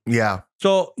batting. Yeah.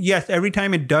 So yes, every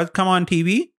time it does come on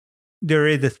TV, there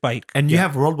is a spike. And you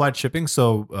have worldwide shipping,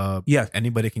 so yes,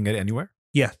 anybody can get it anywhere?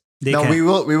 Yes. Now we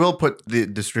will put the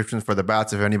descriptions for the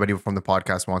bats if anybody from the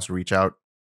podcast wants to reach out.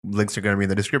 Links are going to be in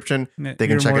the description. They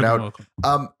can check it out.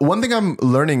 One thing I'm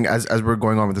learning as we're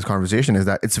going on with this conversation is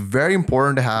that it's very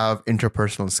important to have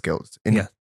interpersonal skills. In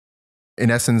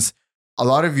essence, a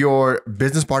lot of your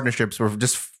business partnerships were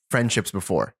just friendships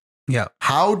before. Yeah.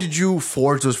 How did you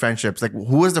forge those friendships? Like,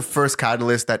 who was the first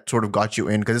catalyst that sort of got you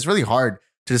in? Because it's really hard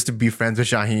to be friends with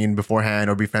Shaheen beforehand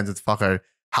or be friends with Fakhar.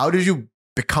 How did you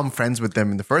become friends with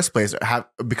them in the first place? Or have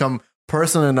become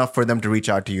personal enough for them to reach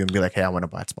out to you and be like, hey, I want to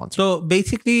buy a sponsor? So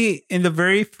basically, in the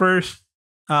very first,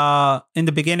 in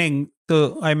the beginning,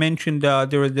 so I mentioned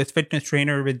there was this fitness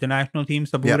trainer with the national team,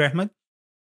 Sabur Ahmed.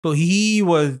 So he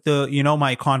was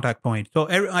my contact point. So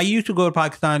I used to go to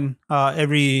Pakistan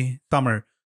every summer.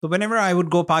 So whenever I would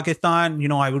go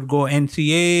Pakistan, I would go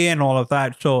NCA and all of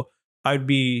that. So I'd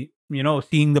be,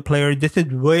 seeing the players. This is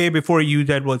way before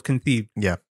UZ was conceived.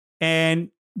 Yeah. And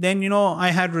then,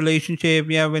 I had relationship.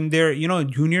 Yeah. When they're,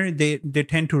 junior, they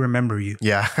tend to remember you.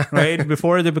 Yeah. Right.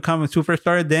 Before they become a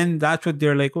superstar, then that's what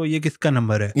they're like, oh, ye kiska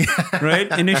number hai?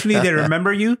 Right. Initially, they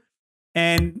remember you.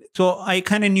 And so I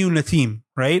kind of knew Naseem,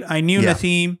 right? I knew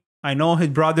Naseem. I know his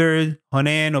brothers,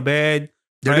 Hunain, Obed.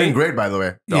 They're doing great, by the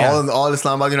way. All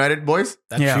Islamabad United boys?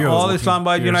 All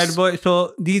Islamabad United boys.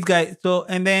 So these guys. So,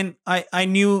 and then I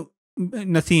knew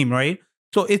Naseem, right?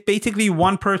 So it's basically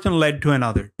one person led to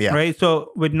another, right?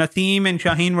 So with Naseem and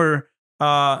Shaheen were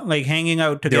like hanging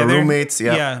out together. They're roommates,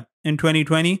 in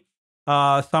 2020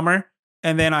 summer.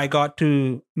 And then I got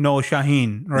to know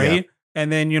Shaheen, right? And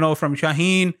then, from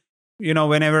Shaheen,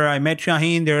 whenever I met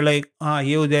Shaheen, they're like,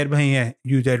 ye Uzair bhai hai,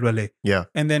 UZ wale. Yeah.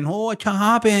 And then, oh, acha,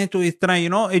 haan pe hai. So is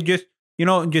tarah, it just,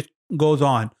 just goes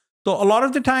on. So a lot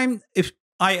of the time, if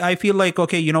I feel like,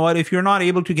 okay, you know what, if you're not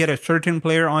able to get a certain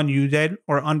player on UZ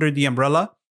or under the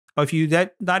umbrella of UZ,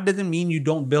 that doesn't mean you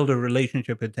don't build a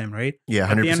relationship with them, right? Yeah, 100%.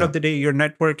 At the end of the day, your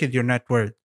network is your net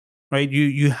worth, right?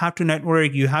 You have to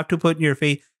network, you have to put your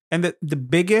face. And the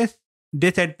biggest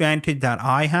disadvantage that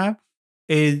I have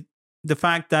is the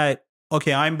fact that,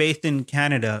 okay, I'm based in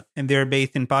Canada and they're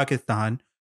based in Pakistan.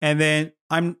 And then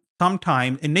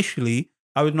initially,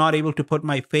 I was not able to put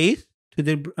my face to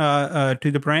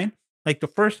the brand. Like the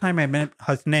first time I met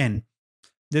Hasnain,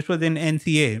 this was in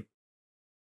NCA.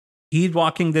 He's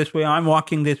walking this way, I'm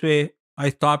walking this way. I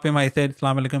stop him, I said,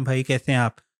 Assalamu alaikum bhai, kaise hain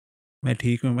aap? मैं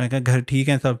ठीक हूँ. मैं कहा घर ठीक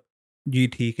है सब? जी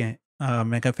ठीक है.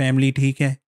 मैं कहा फैमिली ठीक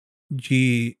है?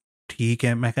 जी ठीक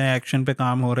है. मैं कहा एक्शन पे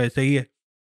काम हो रहा है, सही है?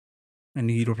 And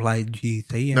he replied, जी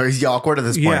सही है. No, he's awkward at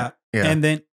this point.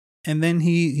 Yeah. And then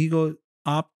he goes,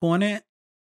 आप कौन है?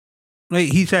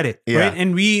 Like he said it, Yeah. right?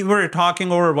 And we were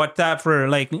talking over WhatsApp for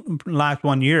like last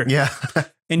 1 year. Yeah.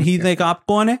 And he's like, आप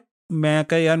कौन है? मैं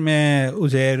कहा यार मैं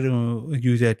उज़ैर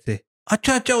यूज़र से.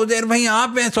 अच्छा उज़ैर भाई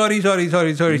आप हैं. Sorry.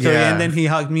 Yeah. And then he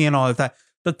hugged me and all of that.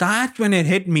 So that's when it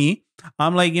hit me.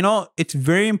 I'm like, it's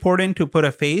very important to put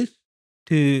a face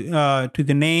to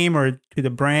the name or to the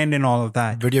brand and all of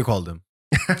that. Video called him.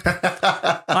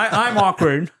 I'm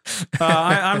awkward.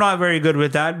 I'm not very good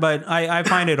with that, but I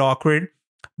find it awkward.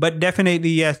 But definitely,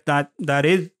 yes, that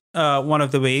is one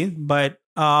of the ways. But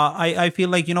I feel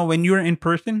like, when you're in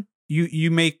person,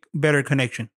 you make better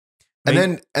connection.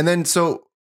 Right? And then, so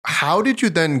how did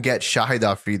you then get Shaheen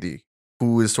Afridi,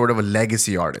 who is sort of a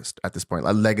legacy artist at this point,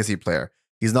 a legacy player?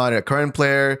 He's not a current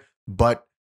player, but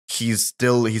he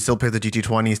still plays the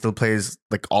GT20. He still plays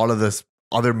like all of this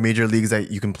other major leagues that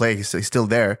you can play. He's still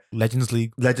there. Legends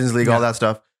League, all that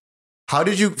stuff. How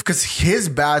did you? Because his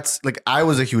bats, like I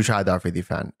was a huge Shaheen Afridi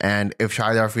fan, and if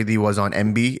Shaheen Afridi was on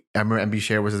MB, I remember MB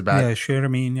Share was his bat. Yeah, sure. I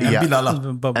mean, Yeah. MB Lala.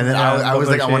 And then I was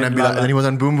like, I want MB Lala. And then he was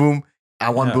on Boom Boom. I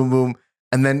want Boom Boom.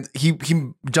 And then he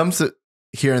jumps it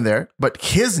here and there, but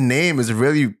his name is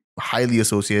really highly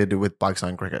associated with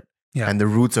Pakistan cricket and the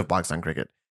roots of Pakistan cricket.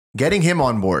 Getting him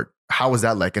on board, how was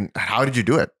that like, and how did you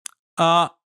do it?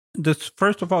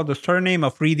 First of all, the surname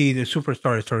Afridi is a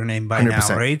superstar surname by 100%.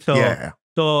 now, right? So, Yeah.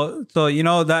 so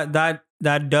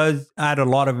that does add a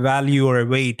lot of value or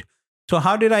weight. So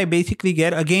how did I basically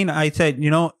get? Again, I said,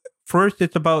 first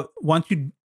it's about once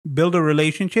you build a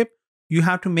relationship, you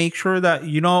have to make sure that,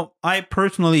 I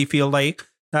personally feel like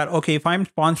that, okay, if I'm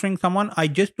sponsoring someone, I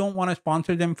just don't want to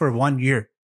sponsor them for 1 year.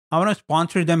 I want to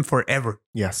sponsor them forever.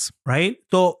 Yes. Right?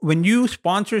 So when you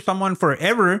sponsor someone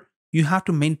forever, you have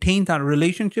to maintain that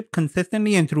relationship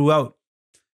consistently and throughout.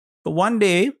 So one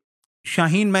day,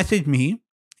 Shaheen messaged me.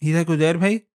 He's like, Uzair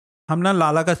bhai, हम ना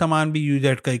लाला का सामान भी use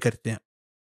add का ही करते हैं.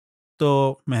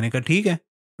 तो मैंने कहा ठीक है.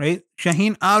 Right?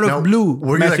 Shaheen out of blue.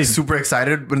 Were you like super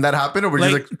excited when that happened, or were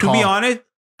you like to be honest,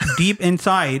 deep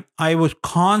inside, I was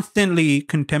constantly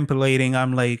contemplating.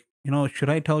 I'm like, should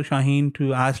I tell Shaheen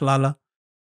to ask Lala?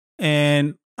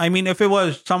 And I mean, if it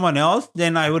was someone else,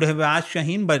 then I would have asked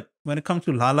Shaheen. But when it comes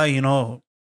to Lala,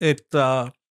 it's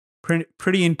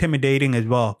pretty intimidating as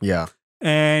well. Yeah.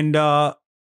 And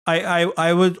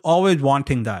I was always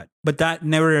wanting that, but that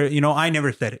never, I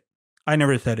never said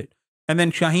it. And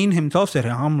then Shaheen himself said it.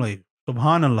 I'm like,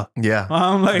 Subhanallah. Yeah.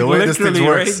 I'm like, the way this thing literally,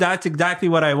 right? works. That's exactly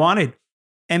what I wanted.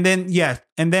 And then, yes.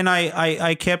 And then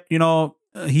I kept,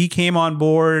 he came on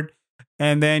board.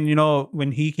 And then,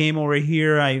 when he came over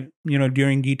here,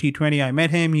 during GT20, I met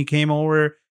him. He came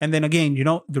over. And then again,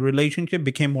 the relationship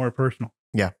became more personal.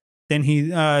 Yeah. Then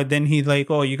he's like,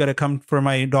 oh, you got to come for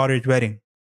my daughter's wedding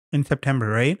in September,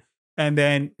 right? And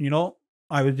then,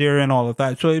 I was there and all of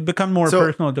that. So it became more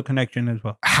personal, the connection as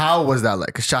well. How was that like?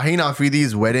 Because Shaheen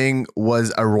Afridi's wedding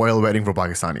was a royal wedding for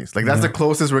Pakistanis. Like that's the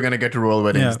closest we're going to get to royal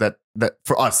weddings that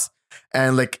for us.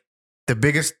 And like the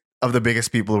biggest of the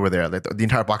biggest people were there. Like the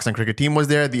entire Pakistan cricket team was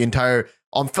there. The entire,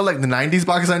 I feel like the 90s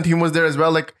Pakistan team was there as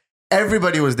well. Like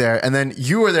everybody was there. And then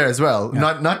you were there as well.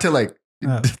 Yeah. Not to like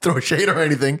throw shade or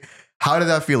anything. How did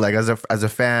that feel like as a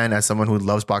fan, as someone who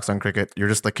loves Pakistan cricket? You're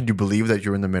just like, can you believe that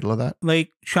you're in the middle of that?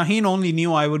 Like Shaheen only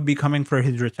knew I would be coming for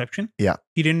his reception. Yeah.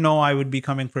 He didn't know I would be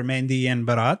coming for Mehndi and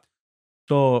Bharat.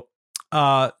 So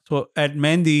at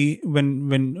Mehndi,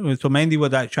 so Mehndi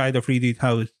was at Shaheen Afridi's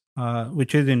house,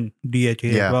 which is in DHA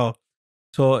as well.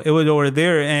 So it was over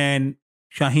there, and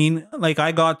Shaheen, like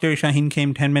I got there, Shaheen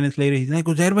came 10 minutes later. He's like,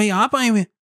 Uzair bhai, aap aaye हुए?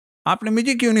 आपने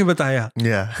मुझे क्यों नहीं बताया?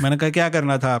 Yeah. मैंने कहा क्या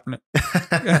करना था आपने?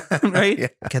 Right?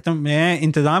 कहता मैं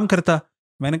इंतजाम करता.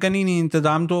 मैंने कहा नहीं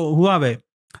इंतजाम तो हुआ भाई.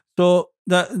 So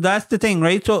that's the thing,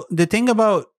 right? So the thing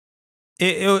about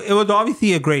it was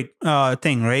obviously a great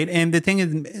thing, right? And the thing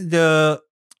is, the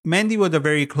Mehndi was a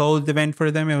very closed event for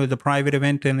them. It was a private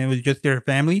event, and it was just their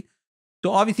family.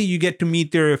 So obviously you get to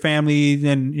meet their families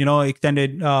and,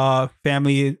 extended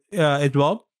family as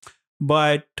well.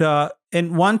 But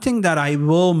and one thing that I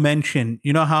will mention,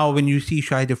 how when you see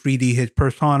Shaheen Afridi, his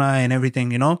persona and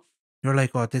everything, you're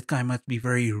like, oh, this guy must be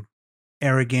very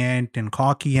arrogant and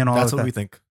cocky and all That's of what that. we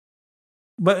think.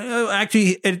 But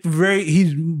actually,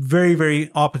 he's very, very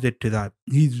opposite to that.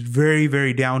 He's very,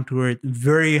 very down to earth,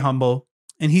 very humble,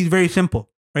 and he's very simple,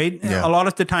 right? Yeah. A lot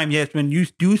of the time, yes, when you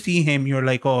do see him, you're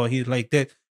like, oh, he's like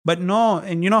this. But no,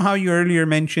 and how you earlier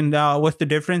mentioned, what's the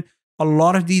difference? A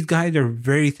lot of these guys are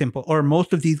very simple, or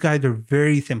most of these guys are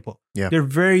very simple. Yeah. They're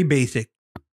very basic.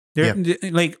 They're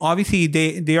like, obviously,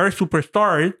 they are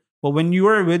superstars, but when you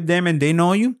are with them and they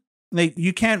know you, like,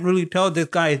 you can't really tell this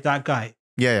guy is that guy.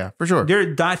 Yeah, for sure.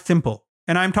 They're that simple.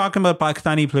 And I'm talking about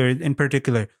Pakistani players in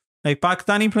particular. Like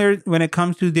Pakistani players, when it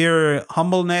comes to their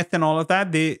humbleness and all of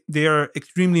that, they are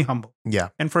extremely humble. Yeah.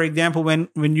 And for example, when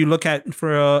you look at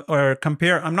or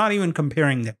compare, I'm not even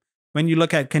comparing them. When you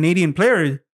look at Canadian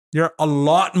players, they're a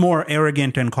lot more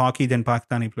arrogant and cocky than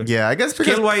Pakistani players. Yeah, I guess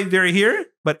because Skill-wise, they're here,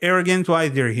 but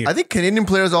arrogance-wise, they're here. I think Canadian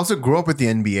players also grew up with the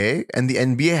NBA, and the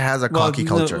NBA has a cocky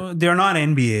culture. They're not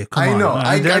NBA. Come I on. know.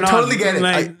 I totally get it.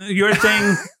 Like, you're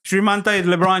saying Srimanta is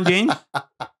LeBron James?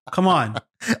 Come on.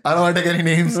 I don't want to take any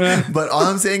names, but all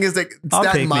I'm saying is like it's I'll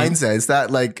that take mindset. names. It's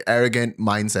that like arrogant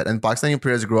mindset. And Pakistani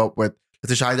players grew up with,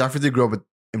 let's say Shaheen Afridi grew up with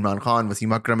Imran Khan,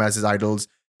 Wasim Akram as his idols.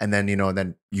 And then,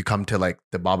 then you come to like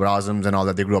the Babar Azams and all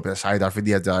that. They grew up with Shaheen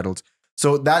Afridi as their idols.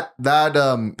 So that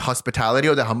hospitality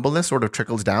or the humbleness sort of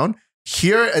trickles down.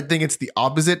 Here, I think it's the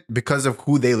opposite because of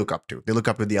who they look up to. They look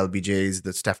up to the LBJs,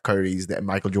 the Steph Currys, the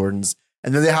Michael Jordans.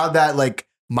 And then they have that like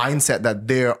mindset that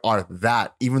they are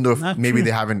that, even though maybe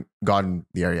they haven't gotten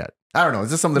there yet. I don't know.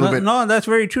 It's just some little bit. No, that's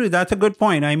very true. That's a good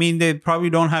point. I mean, they probably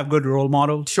don't have good role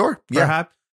models. Sure. Yeah.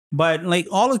 Perhaps. But like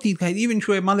all of these guys, even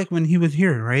Shoaib Malik when he was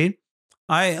here, right?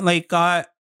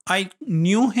 I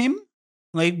knew him,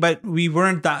 but we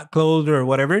weren't that close or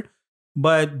whatever.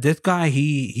 But this guy,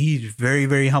 he's very,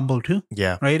 very humble too.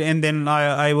 Yeah. Right. And then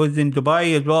I was in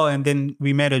Dubai as well, and then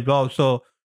we met as well. So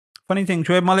funny thing,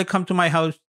 Shoaib Malik come to my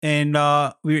house and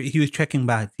he was checking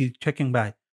bags. He's checking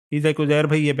bags. He's like, Uzair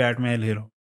bhai, ye bat main le raha hu.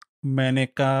 मैंने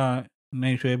कहा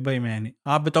नहीं शोएब भाई मैं नहीं.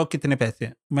 आप बताओ कितने पैसे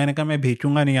हैं. मैंने कहा मैं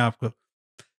भेजूंगा नहीं आपको.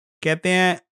 कहते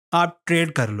हैं आप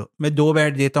ट्रेड कर लो, मैं 2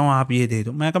 बैट देता हूँ, आप ये दे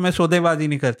दो. मैं कहा मैं सौदेबाजी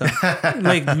नहीं करता.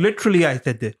 Like literally I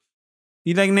said this.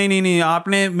 He's like नहीं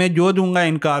आपने मैं जो दूंगा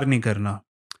इनकार नहीं करना.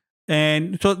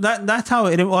 And so that's how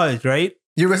it was, right?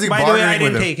 You're basically By the way, I bartering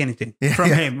with didn't him. take anything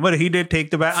from him, but he did take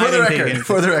the bat. For I the didn't take record, anything.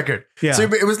 for the record. Yeah. So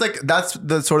it was like that's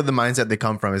the sort of the mindset they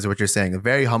come from, is what you're saying. A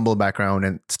very humble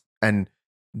background, and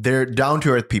they're down to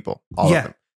earth people. All of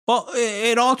them. Well,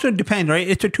 it also depends, right?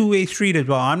 It's a two-way street as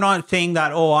well. I'm not saying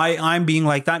that, I'm being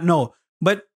like that. No.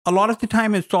 But a lot of the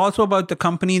time, it's also about the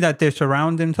company that they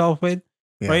surround themselves with,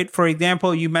 right? For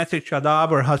example, you message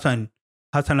Shadab or Hassan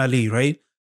Ali, right?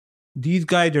 These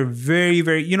guys are very,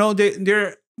 very,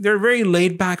 they're very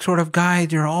laid back sort of guys.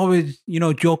 They're always,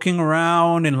 joking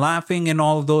around and laughing and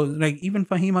all of those, like even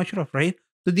Fahim Ashraf, right?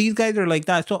 So these guys are like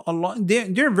that. So a lot,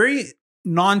 they're very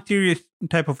non-serious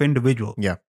type of individual.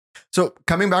 Yeah. So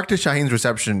coming back to Shaheen's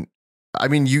reception, I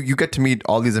mean, you get to meet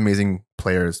all these amazing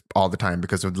players all the time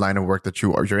because of the line of work that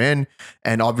you're in.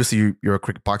 And obviously you're a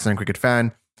Pakistan cricket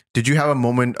fan. Did you have a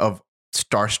moment of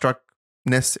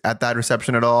starstruckness at that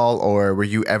reception at all? Or were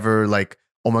you ever like,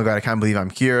 oh my God, I can't believe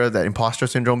I'm here, that imposter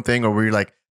syndrome thing? Or were you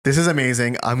like, this is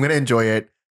amazing, I'm going to enjoy it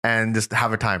and just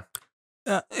have a time?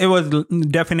 It was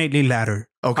definitely latter.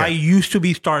 Okay. I used to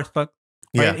be starstruck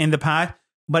in the past,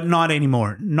 but not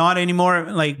anymore. Not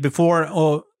anymore like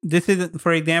before. This is,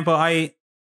 for example, I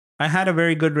had a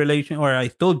very good relation, or I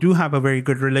still do have a very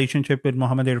good relationship with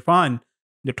Mohammad Irfan,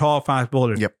 the tall, fast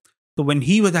bowler. Yep. So when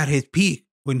he was at his peak,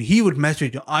 when he would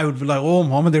message, I would be like, oh,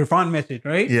 Mohammad Irfan message,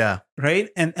 right? Yeah. Right?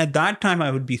 And at that time,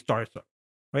 I would be starstruck,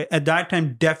 right? At that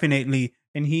time, definitely.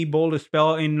 And he bowled a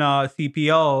spell in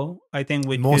CPL, I think.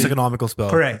 Which most is, economical spell.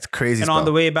 Correct. It's crazy And spell. on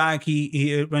the way back,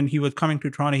 he when he was coming to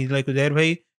Toronto, he's like, Uzair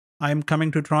bhai, I'm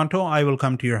coming to Toronto. I will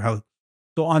come to your house.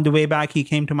 So on the way back, he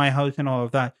came to my house and all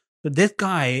of that. So this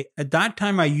guy, at that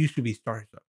time, I used to be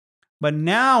starstruck. But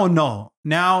now, no.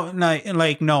 Now,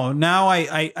 no. Now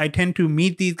I tend to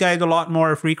meet these guys a lot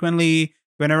more frequently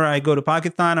whenever I go to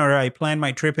Pakistan, or I plan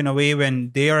my trip in a way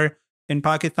when they are in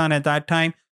Pakistan at that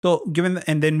time. So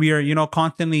and then we are,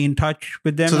 constantly in touch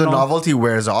with them. So the novelty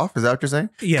wears off. Is that what you're saying?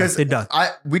 Yes, it does.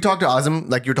 We talked to Azam,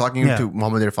 like you're talking to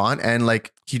Mohammad Irfan, and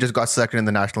like he just got selected in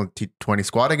the national T20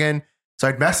 squad again. So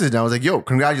I messaged and I was like, yo,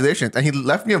 congratulations. And he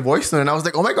left me a voice note and I was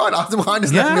like, oh my God, Azam Khan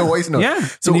just left me a voice note. Yeah.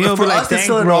 So for us, it's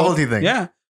still a novelty thing. Yeah.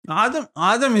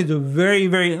 Adam is a very,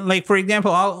 very, like, for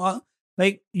example, I'll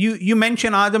like you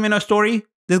mention Adam in a story,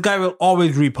 this guy will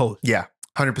always repost. Yeah.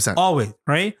 100%. Always.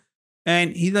 Right.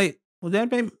 And he's like, Uzair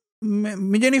bhai,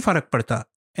 mujhe nahi farak padta.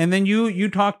 And then you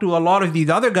talk to a lot of these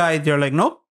other guys, they're like,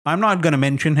 nope, I'm not going to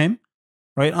mention him.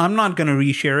 Right. I'm not going to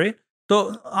reshare it.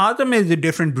 So Adam is a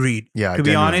different breed. Yeah, to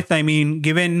be honest, I mean,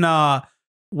 given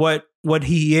what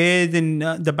he is and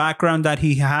the background that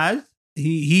he has,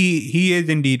 he is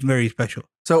indeed very special.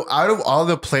 So out of all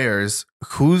the players,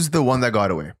 who's the one that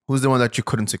got away? Who's the one that you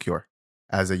couldn't secure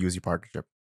as a UZ partnership?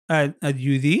 At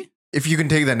UZ? If you can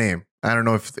take that name. I don't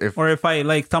know if or if I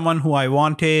like someone who I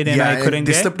wanted and I couldn't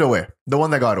they get. slipped away. The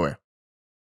one that got away.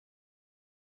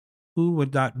 Who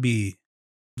would that be?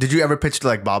 Did you ever pitch to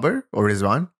like Babar or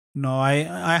Rizwan? No,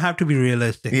 I have to be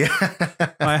realistic. Yeah.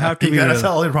 I have to You be gotta realistic.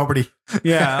 sell all your property.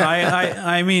 Yeah,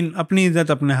 I mean, apni izzat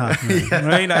apne haath mein, Yeah.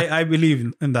 right? I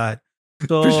believe in that.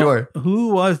 So For sure. who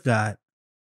was that?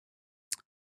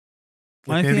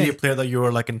 Like I maybe a think- player that you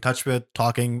were like in touch with,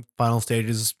 talking, final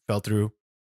stages, fell through.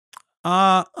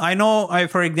 I know.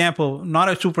 For example, not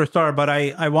a superstar, but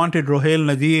I wanted Rohel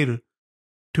Nazir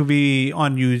to be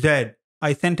on UZ.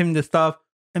 I sent him the stuff,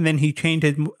 and then he changed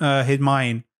his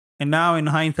mind. And now, in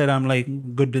hindsight, I'm like,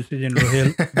 good decision, Rohel.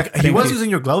 He Thank was you.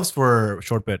 using your gloves for a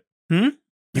short bit. Hmm?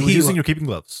 He was He using wa- your keeping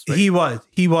gloves. Right?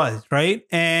 He was right,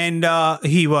 and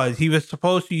he was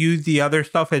supposed to use the other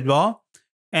stuff as well,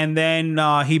 and then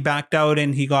he backed out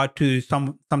and he got to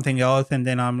something else, and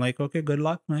then I'm like, okay, good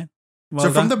luck, man. Well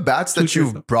So from the done. bats that Suit you've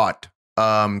yourself. brought,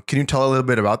 can you tell a little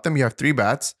bit about them? You have 3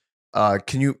 bats.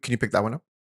 Can you pick that one up?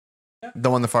 Yeah. The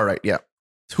one on the far right. Yeah.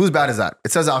 Whose bat is that?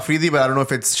 It says Afridi, but I don't know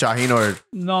if it's Shaheen or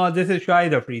No, this is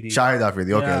Shahid Afridi. Shahid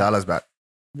Afridi. Okay, Yeah. Lala's bat.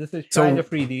 This is So- Shahid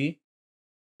Afridi,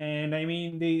 and I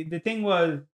mean the thing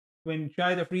was when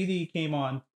Shahid Afridi came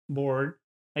on board,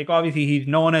 like obviously he's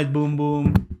known as Boom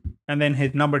Boom, and then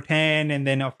his number 10, and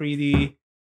then Afridi,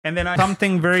 and then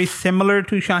something very similar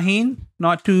to Shaheen,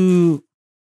 not too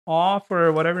off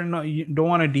or whatever. No, you don't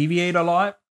want to deviate a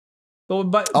lot. So,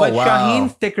 but Oh, wow.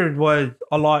 Shaheen's stickers was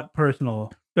a lot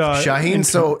personal. Shaheen,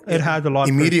 so it has a lot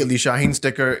Immediately, Shaheen's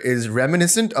sticker is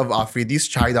reminiscent of Afridi's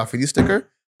Shahid Afridi sticker,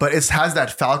 but it has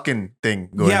that falcon thing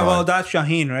going Yeah, on. well, that's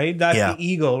Shaheen, right? That's Yeah. the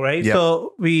eagle, right? Yeah.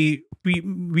 So we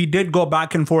did go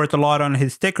back and forth a lot on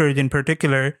his stickers in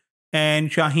particular. And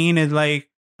Shaheen is like,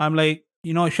 I'm like,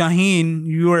 Shaheen,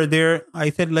 you were there. I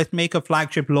said, let's make a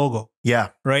flagship logo, Yeah.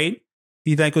 right?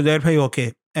 He's like, Uzair bhai,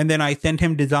 okay. And then I sent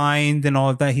him designs and all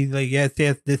of that. He's like, yes,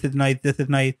 this is nice, this is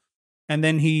nice. And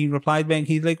then he replied back,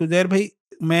 he's like, Uzair bhai,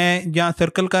 मैं जहाँ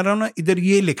circle कर रहा हूँ ना, इधर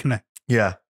ये लिखना है.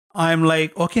 Yeah. I'm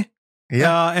like, okay.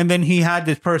 Yeah. And then he had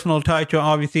this personal touch,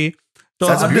 obviously. So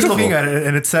That's I'm just beautiful. looking at it,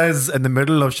 and it says in the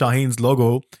middle of Shaheen's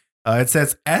logo, it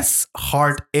says S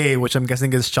Heart A, which I'm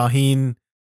guessing is Shaheen,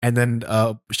 and then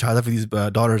Shahid Afridi's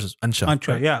daughter's Ansha.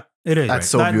 Ancha, yeah, it is. That's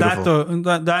so beautiful.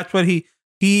 That's what he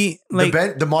like.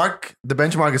 the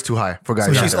benchmark is too high for guys.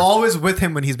 So out she's there. always with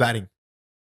him when he's batting.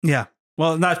 Yeah,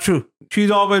 well, that's true. She's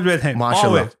always with him.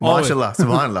 Mashallah. Always. Mashallah.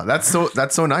 Subhanallah.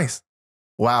 That's so nice.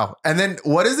 Wow. And then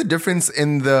what is the difference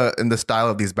in the style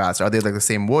of these bats? Are they like the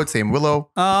same wood, same willow?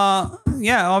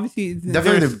 Yeah, obviously.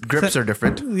 Definitely there's- the grips are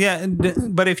different. Yeah,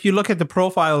 but if you look at the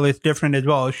profile, it's different as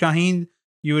well. Shaheen,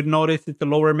 you would notice it's the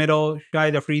lower middle.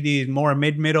 Shahid Afridi is more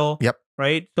mid-middle. Yep.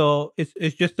 Right? So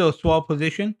it's just a swell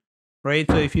position, right?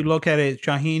 So if you look at it,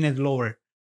 Shaheen is lower.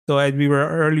 So as we were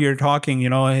earlier talking,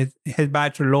 his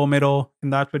bats are low middle,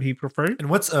 and that's what he preferred. And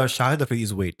what's Shahid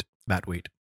Afridi's bat weight?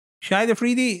 Shahid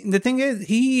Afridi, the thing is,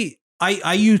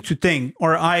 I used to think,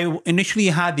 or I initially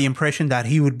had the impression that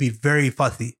he would be very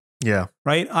fussy. Yeah.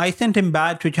 Right? I sent him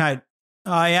bats which I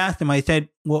asked him, I said,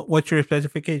 what's your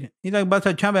specification? He's like, bas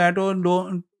acha bat ho,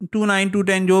 2.9,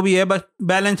 2.10, jo bhi hai, bas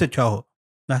balance acha ho.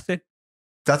 That's it.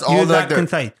 That's He all was that the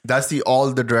concise. that's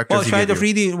all the directors. Well, he Shahid gave you.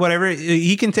 Afridi, whatever,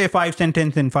 he can say 5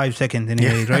 sentences in 5 seconds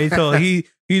anyways, right? So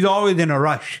he's always in a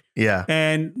rush. Yeah.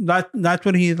 And that's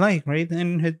what he's like, right?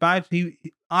 And his bats,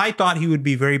 I thought he would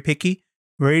be very picky,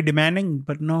 very demanding,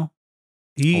 but no.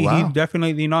 Oh, wow. He's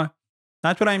definitely not.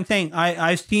 That's what I'm saying.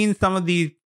 I've seen some of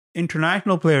these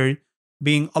international players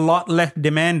being a lot less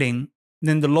demanding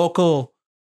than the local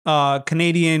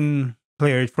Canadian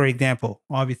players, for example,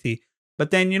 obviously.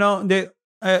 But then, they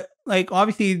like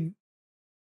obviously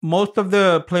most of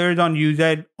the players on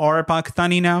UZ are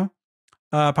Pakistani now,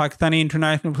 Pakistani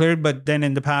international players. But then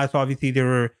in the past, obviously, there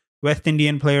were West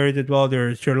Indian players as well. There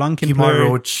were Sri Lankan Kimar players.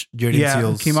 Roach, Jaden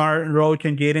Seals. Kimar Roach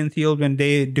and Jaden Seals when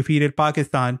they defeated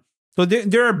Pakistan. So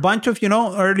there are a bunch of,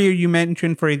 earlier you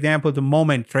mentioned, for example, the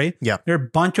moments, right? Yeah. There are a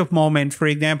bunch of moments. For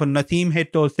example, Naseem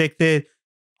hit those sixes.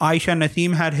 Aisha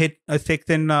Naseem had hit a six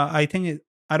in, I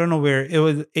don't know where. It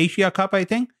was Asia Cup, I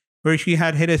think, where she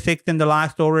had hit a six in the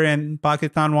last over and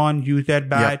Pakistan won, used that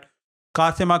bat.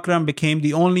 Qasim Akram became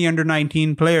the only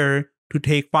under-19 player to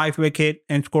take 5 wickets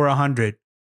and score 100.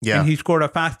 Yeah. And he scored a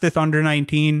fastest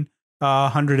under-19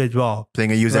 100 as well.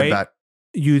 Playing a UZ Right? bat.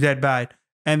 Use that bat.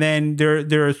 And then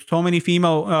there are so many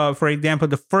female, for example,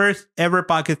 the first ever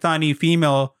Pakistani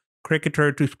female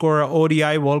cricketer to score a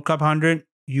ODI World Cup 100,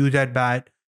 use that bat,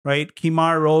 right?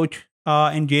 Kimar Roach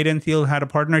and Jaden Seals had a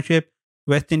partnership.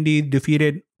 West Indies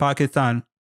defeated Pakistan,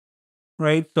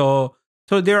 right? So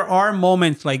there are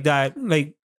moments like that,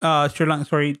 like Sri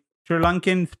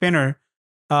Lankan spinner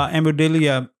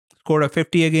Ambudilia scored a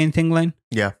 50 against England.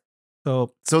 Yeah.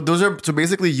 So So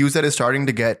basically UZ is starting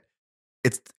to get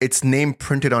its name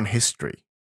printed on history.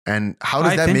 And how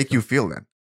does I that think make so. you feel then?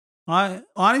 I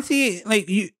honestly like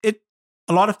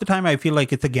a lot of the time I feel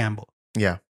like it's a gamble.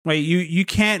 Yeah. Right? You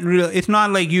can't really. It's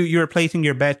not like you're placing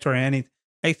your bets or anything.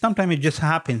 Like sometimes it just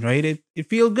happens, right? It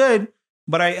feels good,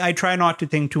 but I try not to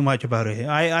think too much about it.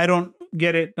 I don't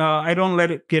get it. I don't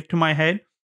let it get to my head.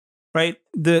 Right.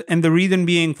 The reason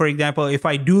being, for example, if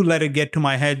I do let it get to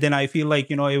my head, then I feel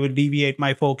like, it would deviate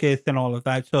my focus and all of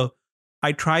that. So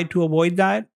I try to avoid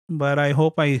that, but I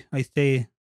hope I stay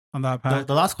on that path.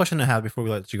 The last question I have before we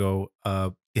let you go,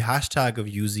 the hashtag of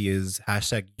Uzi is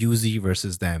hashtag Uzi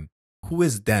versus them. Who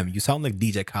is them? You sound like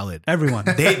DJ Khaled. Everyone.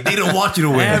 They don't want you to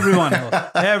win. Everyone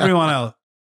else.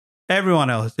 Everyone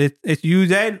else. It's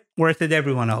UZ versus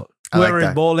everyone else. I like Whoever is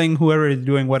that. bowling, whoever is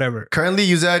doing whatever. Currently,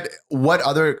 you said, what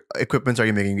other equipments are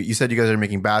you making? You said you guys are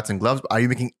making bats and gloves. Are you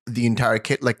making the entire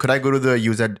kit? Like, could I go to the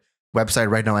UZ website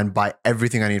right now and buy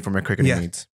everything I need for my cricketing Yes.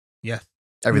 needs? Yes.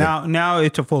 Everything. Now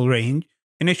it's a full range.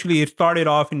 Initially, it started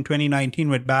off in 2019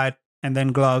 with bat and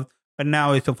then gloves, but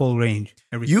now it's a full range.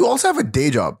 Everything. You also have a day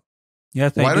job.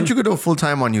 Yes, Why don't you go to full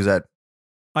time on UZ?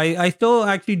 I still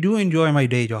actually do enjoy my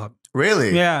day job.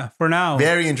 Really? Yeah, for now.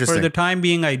 Very interesting. For the time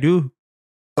being, I do.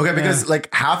 Okay, because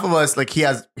like half of us, like he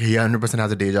 100%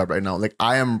 has a day job right now. Like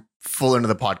I am full into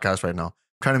the podcast right now,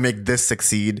 trying to make this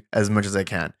succeed as much as I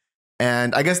can.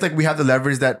 And I guess like we have the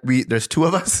leverage that there's two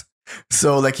of us.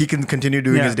 So like he can continue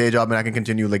doing his day job and I can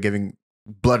continue like giving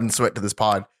blood and sweat to this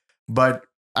pod. But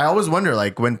I always wonder,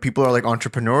 like when people are like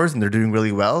entrepreneurs and they're doing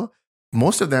really well,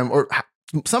 most of them or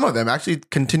some of them actually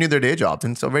continue their day jobs.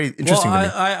 And so very interesting to me.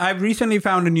 I've recently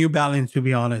found a new balance, to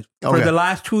be honest. Okay. For the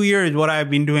last 2 years, what I've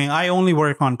been doing, I only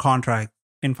work on contracts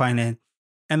in finance.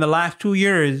 And the last 2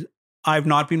 years, I've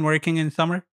not been working in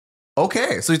summer.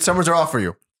 Okay, so summers are off for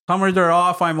you. Summers are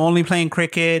off. I'm only playing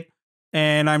cricket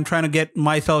and I'm trying to get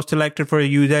myself selected for a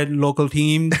UZ local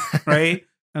team, right?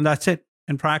 And that's it.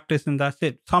 And practice and that's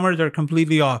it. Summers are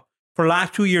completely off. For the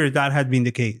last 2 years, that has been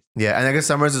the case. Yeah, and I guess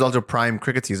summers is also prime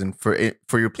cricket season for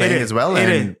your playing as well.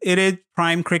 It is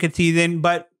prime cricket season.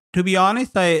 But to be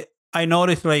honest, I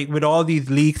noticed like with all these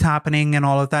leagues happening and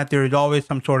all of that, there is always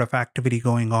some sort of activity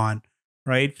going on,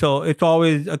 right? So it's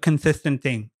always a consistent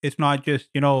thing. It's not just,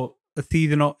 a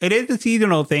seasonal. It is a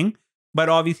seasonal thing, but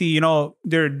obviously,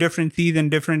 there are different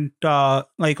seasons, different,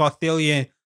 like Australia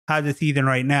has a season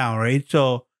right now, right?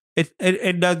 So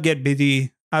it does get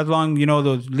busy. As long,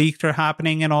 those leaks are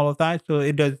happening and all of that. So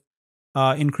it does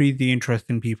increase the interest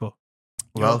in people.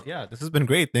 Well, yeah, this has been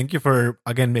great. Thank you for,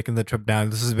 again, making the trip down.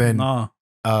 This has been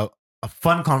a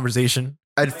fun conversation.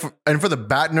 and for the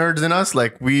bat nerds in us,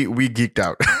 like we geeked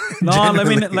out. No,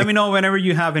 let me know whenever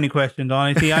you have any questions.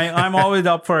 Honestly, I'm always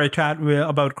up for a chat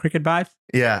about cricket bats.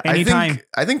 Yeah, Anytime.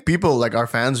 I think people like our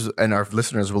fans and our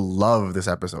listeners will love this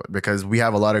episode because we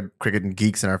have a lot of cricket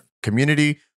geeks in our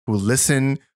community who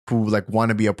listen, who like want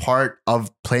to be a part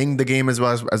of playing the game as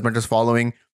well as much as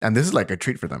following, and this is like a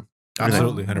treat for them.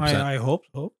 Absolutely, 100%. I hope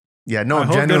so. Yeah, no, I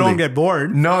hope genuinely. they don't get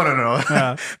bored. No.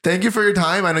 Yeah. Thank you for your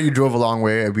time. I know you drove a long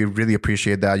way. We really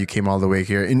appreciate that. You came all the way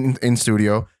here in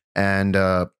studio, and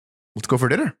let's go for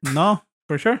dinner. No,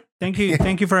 for sure. Thank you.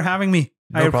 Thank you for having me.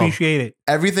 No I problem. appreciate it.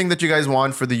 Everything that you guys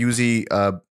want for the Uzi,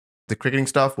 the cricketing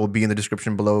stuff will be in the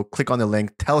description below. Click on the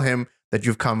link. Tell him that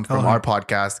you've come from our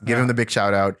podcast. Give him the big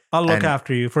shout out. I'll look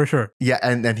after you for sure. Yeah,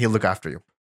 and he'll look after you.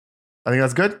 I think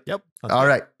that's good. Yep. All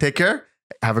right. Take care.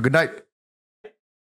 Have a good night.